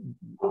to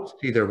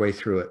see their way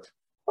through it.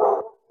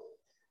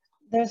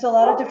 There's a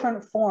lot of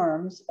different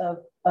forms of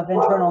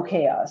internal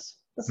chaos.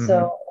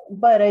 So,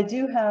 but I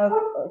do have,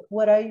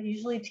 what I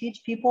usually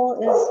teach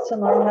people is to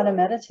learn how to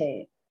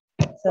meditate.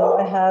 So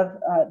I have,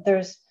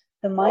 there's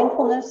the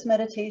mindfulness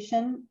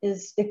meditation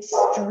is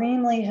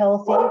extremely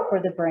healthy for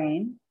the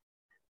brain.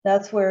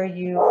 That's where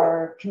you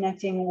are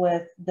connecting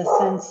with the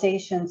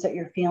sensations that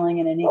you're feeling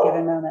in any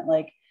given moment,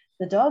 like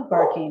the dog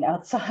barking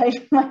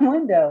outside my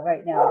window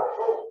right now,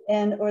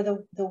 and or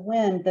the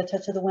wind, the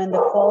touch of the wind,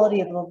 the quality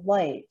of the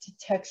light,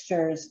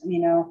 textures,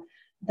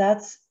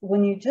 that's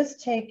when you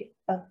just take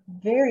a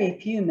very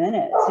few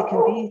minutes. It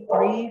can be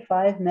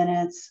 3-5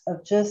 minutes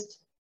of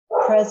just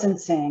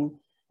presencing.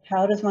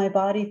 How does my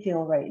body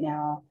feel right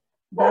now?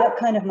 That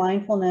kind of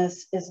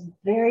mindfulness is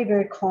very,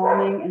 very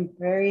calming and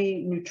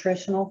very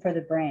nutritional for the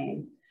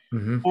brain.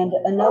 And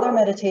another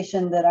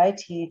meditation that I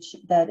teach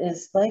that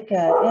is like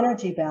an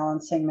energy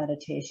balancing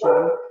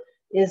meditation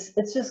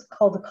it's just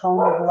called the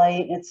column of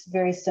light. It's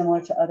very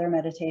similar to other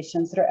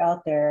meditations that are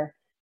out there,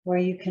 where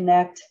you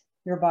connect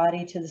your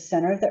body to the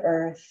center of the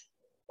earth.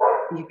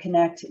 You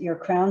connect your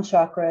crown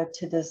chakra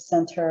to the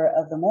center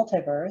of the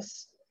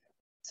multiverse.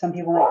 Some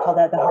people might call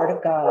that the heart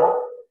of God.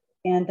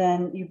 And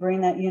then you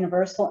bring that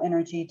universal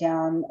energy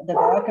down the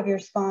back of your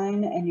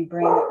spine, and you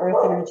bring the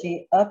earth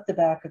energy up the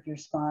back of your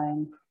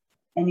spine.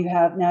 And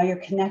now you're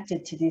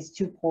connected to these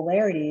two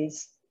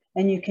polarities,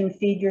 and you can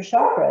feed your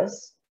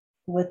chakras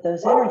with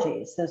those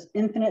energies, those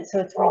infinite. So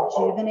it's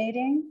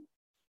rejuvenating,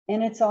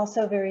 and it's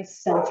also very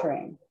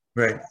centering.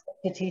 Right.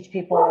 To teach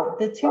people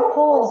the two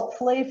poles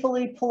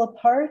playfully pull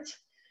apart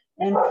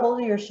and pull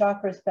your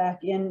chakras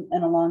back in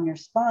and along your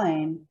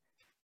spine.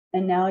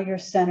 And now you're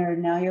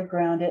centered, now you're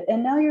grounded,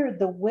 and now you're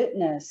the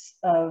witness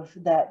of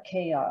that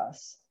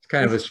chaos. It's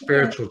kind of a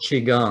spiritual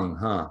qigong,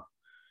 huh?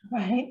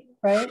 Right.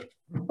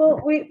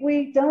 Well,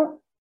 we don't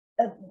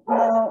know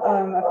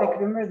if I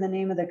could remember the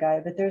name of the guy,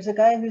 but there's a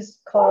guy who's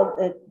called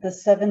it the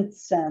seventh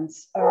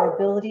sense, our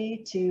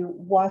ability to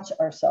watch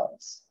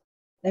ourselves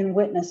and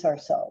witness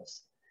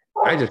ourselves.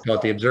 I just call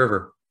it the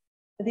observer.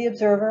 The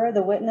observer,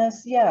 the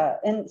witness, yeah.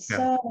 And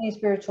so many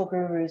spiritual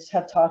gurus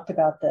have talked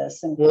about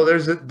this. And well,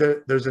 there's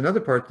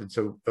another part that's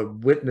a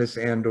witness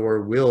and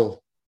or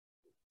will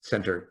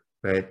centered,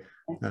 right?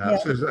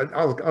 So there's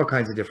all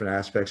kinds of different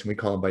aspects, and we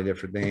call them by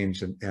different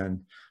names.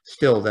 And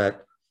still,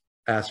 that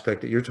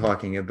aspect that you're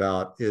talking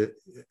about,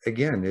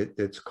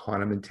 it's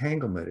quantum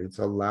entanglement. It's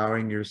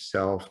allowing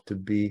yourself to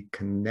be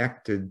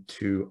connected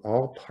to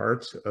all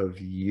parts of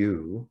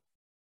you,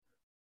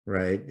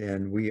 right?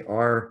 And we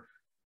are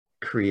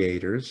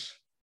creators.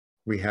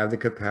 We have the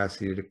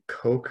capacity to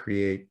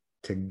co-create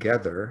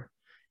together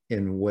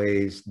in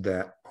ways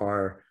that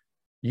are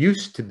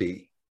used to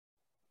be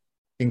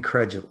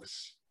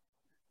incredulous,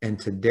 and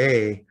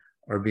today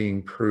are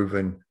being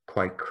proven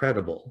quite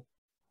credible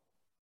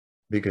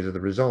because of the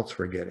results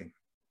we're getting.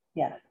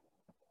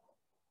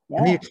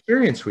 And the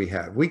experience we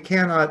have. We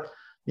cannot,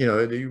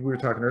 we were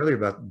talking earlier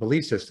about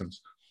belief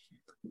systems.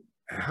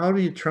 How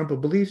do you trump a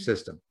belief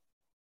system?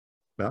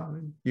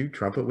 Well, you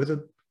trump it with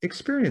an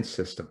experience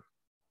system.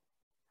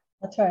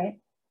 That's right.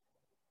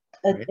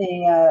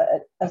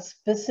 A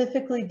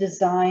specifically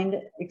designed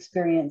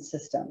experience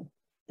system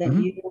that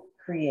you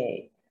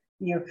create.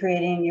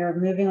 You're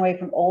moving away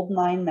from old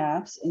mind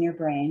maps in your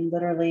brain,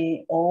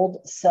 literally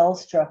old cell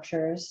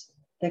structures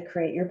that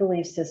create your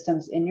belief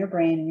systems in your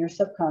brain and your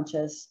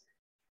subconscious,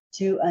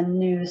 to a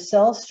new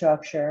cell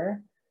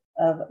structure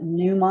of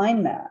new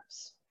mind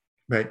maps.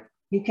 Right.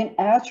 You can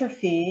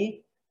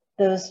atrophy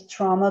those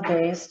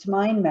trauma-based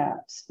mind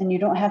maps, and you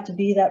don't have to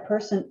be that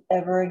person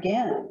ever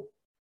again.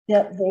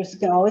 There's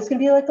always going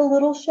to be like a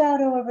little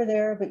shadow over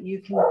there, but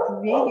you can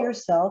create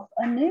yourself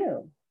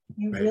anew.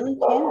 You really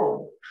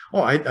can.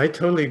 Oh, I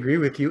totally agree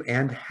with you,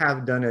 and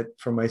have done it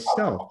for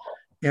myself.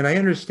 And I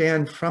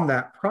understand from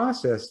that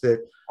process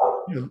that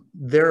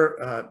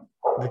the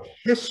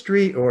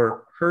history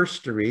or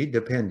herstory,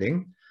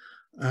 depending,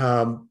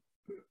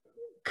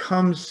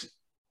 comes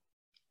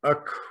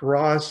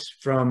across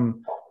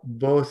from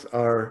both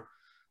our,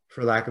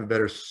 for lack of a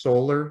better,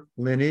 solar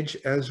lineage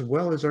as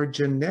well as our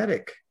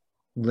genetic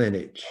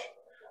lineage,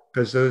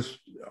 because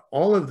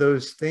all of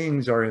those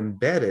things are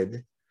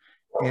embedded,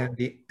 and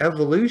the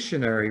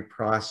evolutionary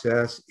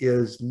process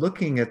is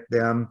looking at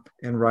them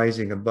and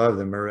rising above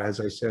them, or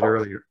as I said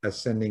earlier,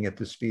 ascending at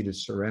the speed of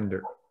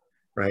surrender,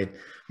 right?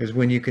 Because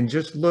when you can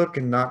just look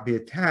and not be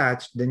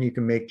attached, then you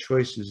can make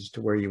choices as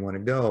to where you want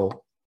to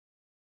go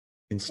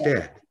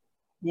instead.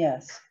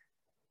 Yes.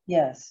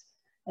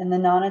 And the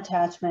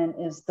non-attachment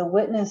is the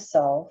witness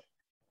self.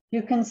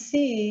 You can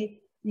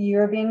see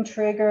you're being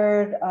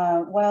triggered.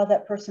 Wow,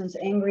 that person's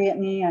angry at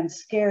me. I'm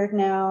scared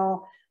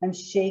now. I'm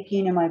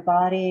shaking in my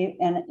body,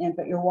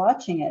 but you're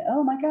watching it.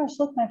 Oh my gosh,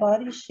 look, my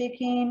body's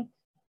shaking.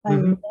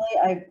 I'm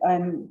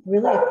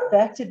really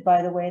affected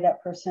by the way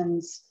that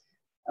person's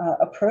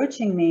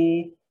approaching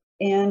me,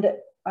 and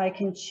I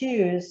can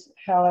choose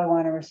how I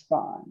want to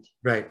respond.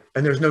 Right.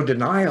 And there's no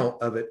denial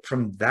of it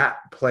from that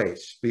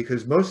place,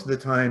 because most of the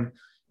time,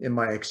 in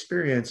my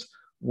experience,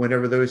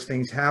 whenever those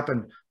things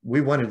happen,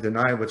 we want to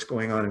deny what's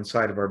going on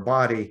inside of our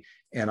body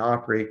and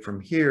operate from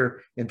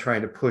here and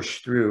trying to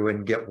push through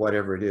and get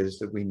whatever it is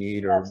that we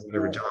need or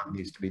whatever job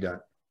needs to be done.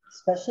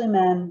 Especially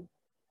men.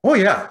 Oh,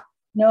 yeah.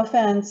 No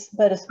offense,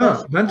 but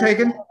especially none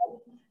taken.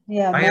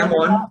 Yeah, I am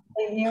one.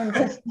 You're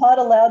just not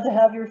allowed to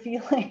have your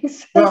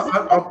feelings.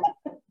 Well,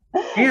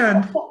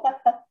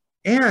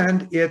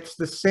 and it's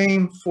the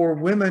same for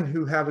women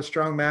who have a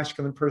strong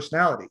masculine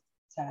personality.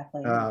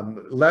 Exactly.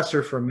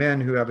 Lesser for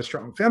men who have a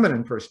strong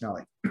feminine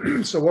personality.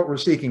 So what we're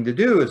seeking to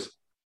do is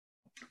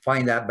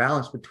find that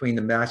balance between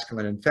the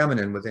masculine and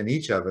feminine within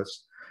each of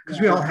us,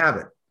 because we all have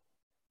it.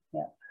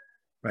 Yeah.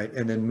 Right.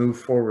 And then move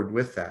forward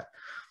with that.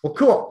 Well,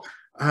 cool.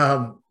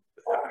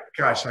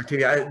 Gosh,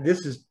 Octavia,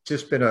 this has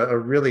just been a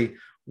really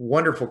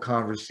wonderful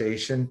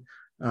conversation.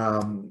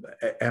 And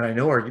I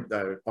know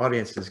our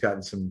audience has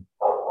gotten some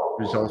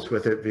results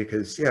with it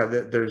because, yeah,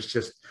 there's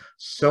just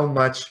so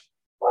much.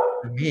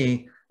 For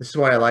me, this is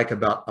what I like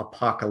about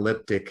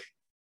apocalyptic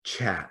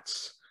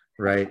chats,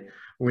 right?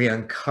 We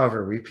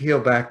uncover, we peel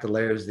back the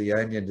layers of the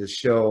onion to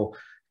show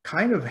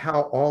kind of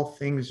how all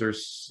things are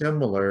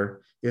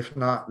similar, if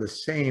not the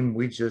same.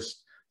 We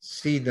just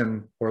see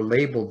them or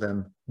label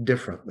them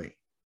differently.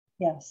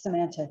 Yeah,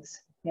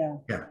 semantics. Yeah.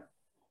 Yeah.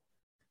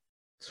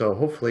 So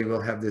hopefully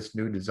we'll have this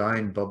new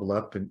design bubble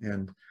up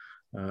and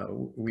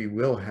we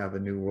will have a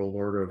new world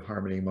order of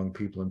harmony among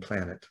people and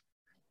planet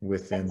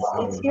within.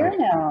 It's here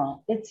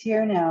now. It's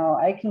here now.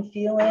 I can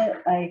feel it.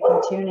 I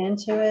can tune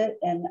into it.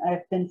 And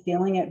I've been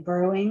feeling it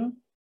brewing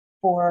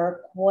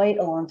for quite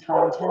a long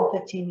time, 10,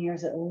 15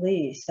 years at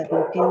least. I've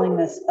been feeling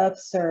this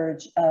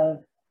upsurge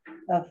of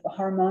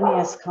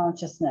harmonious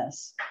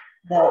consciousness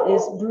that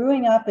is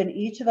brewing up in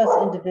each of us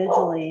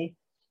individually.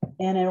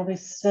 And it'll be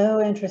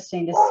so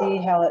interesting to see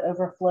how it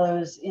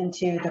overflows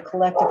into the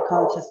collective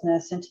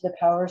consciousness, into the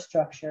power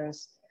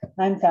structures.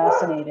 I'm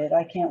fascinated.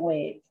 I can't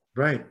wait.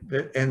 Right.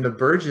 And the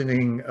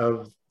burgeoning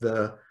of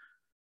the,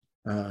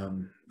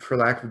 for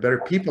lack of a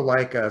better, people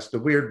like us, the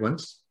weird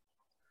ones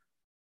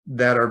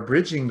that are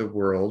bridging the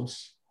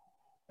worlds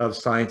of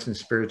science and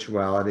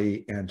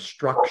spirituality and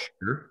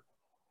structure,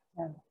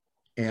 yeah,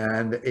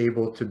 and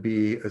able to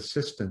be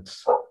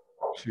assistants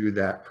to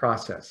that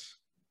process.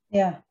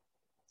 Yeah.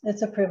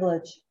 It's a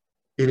privilege.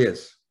 It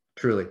is,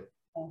 truly.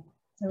 Yeah.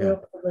 It's a real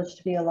privilege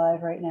to be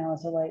alive right now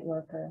as a light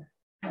worker.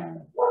 Yeah.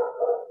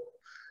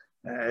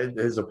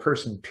 As a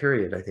person,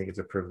 period, I think it's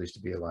a privilege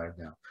to be alive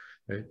now.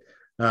 Right?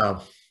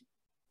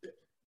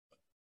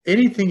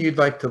 Anything you'd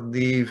like to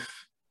leave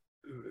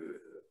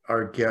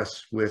our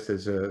guests with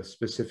as a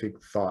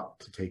specific thought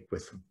to take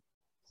with them?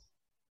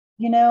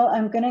 You know,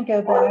 I'm going to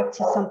go back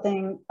to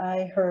something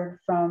I heard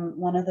from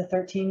one of the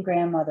 13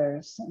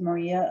 grandmothers,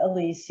 Maria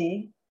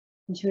Elise.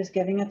 And she was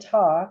giving a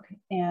talk,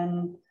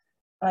 and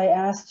I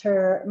asked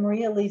her,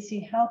 Maria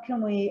Elise, how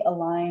can we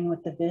align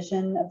with the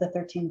vision of the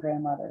 13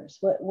 grandmothers?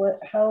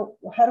 How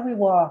do we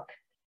walk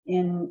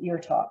in your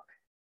talk?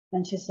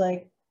 And she's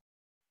like,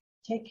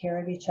 take care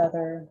of each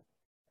other,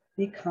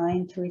 be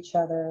kind to each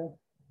other,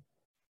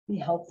 be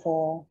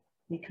helpful,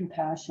 be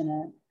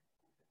compassionate.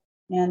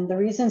 And the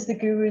reasons the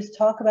gurus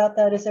talk about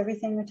that is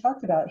everything we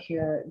talked about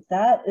here.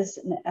 That is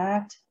an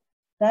act.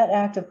 That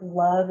act of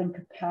love and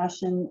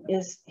compassion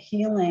is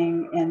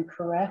healing and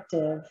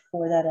corrective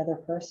for that other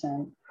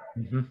person.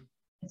 Mm-hmm.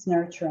 It's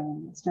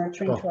nurturing. It's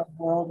nurturing to our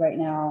world right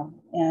now.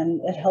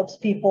 And it helps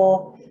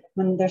people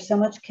when there's so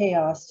much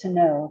chaos to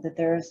know that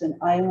there's an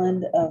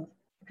island of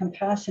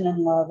compassion and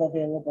love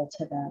available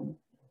to them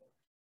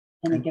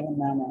in a given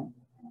moment.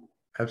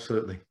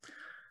 Absolutely.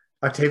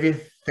 Octavia,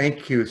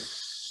 thank you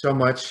so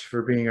much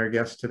for being our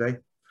guest today.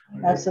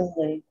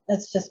 Absolutely.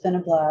 It's just been a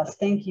blast.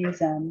 Thank you,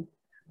 Zen.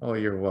 Oh,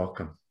 you're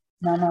welcome.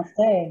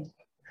 Namaste.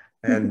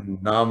 And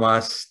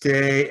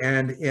namaste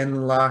and in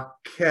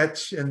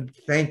Lak'ech. And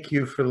thank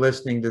you for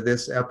listening to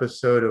this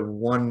episode of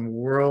One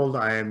World.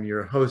 I am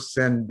your host,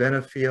 Zen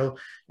Benefiel,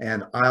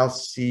 and I'll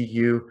see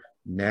you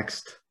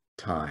next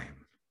time.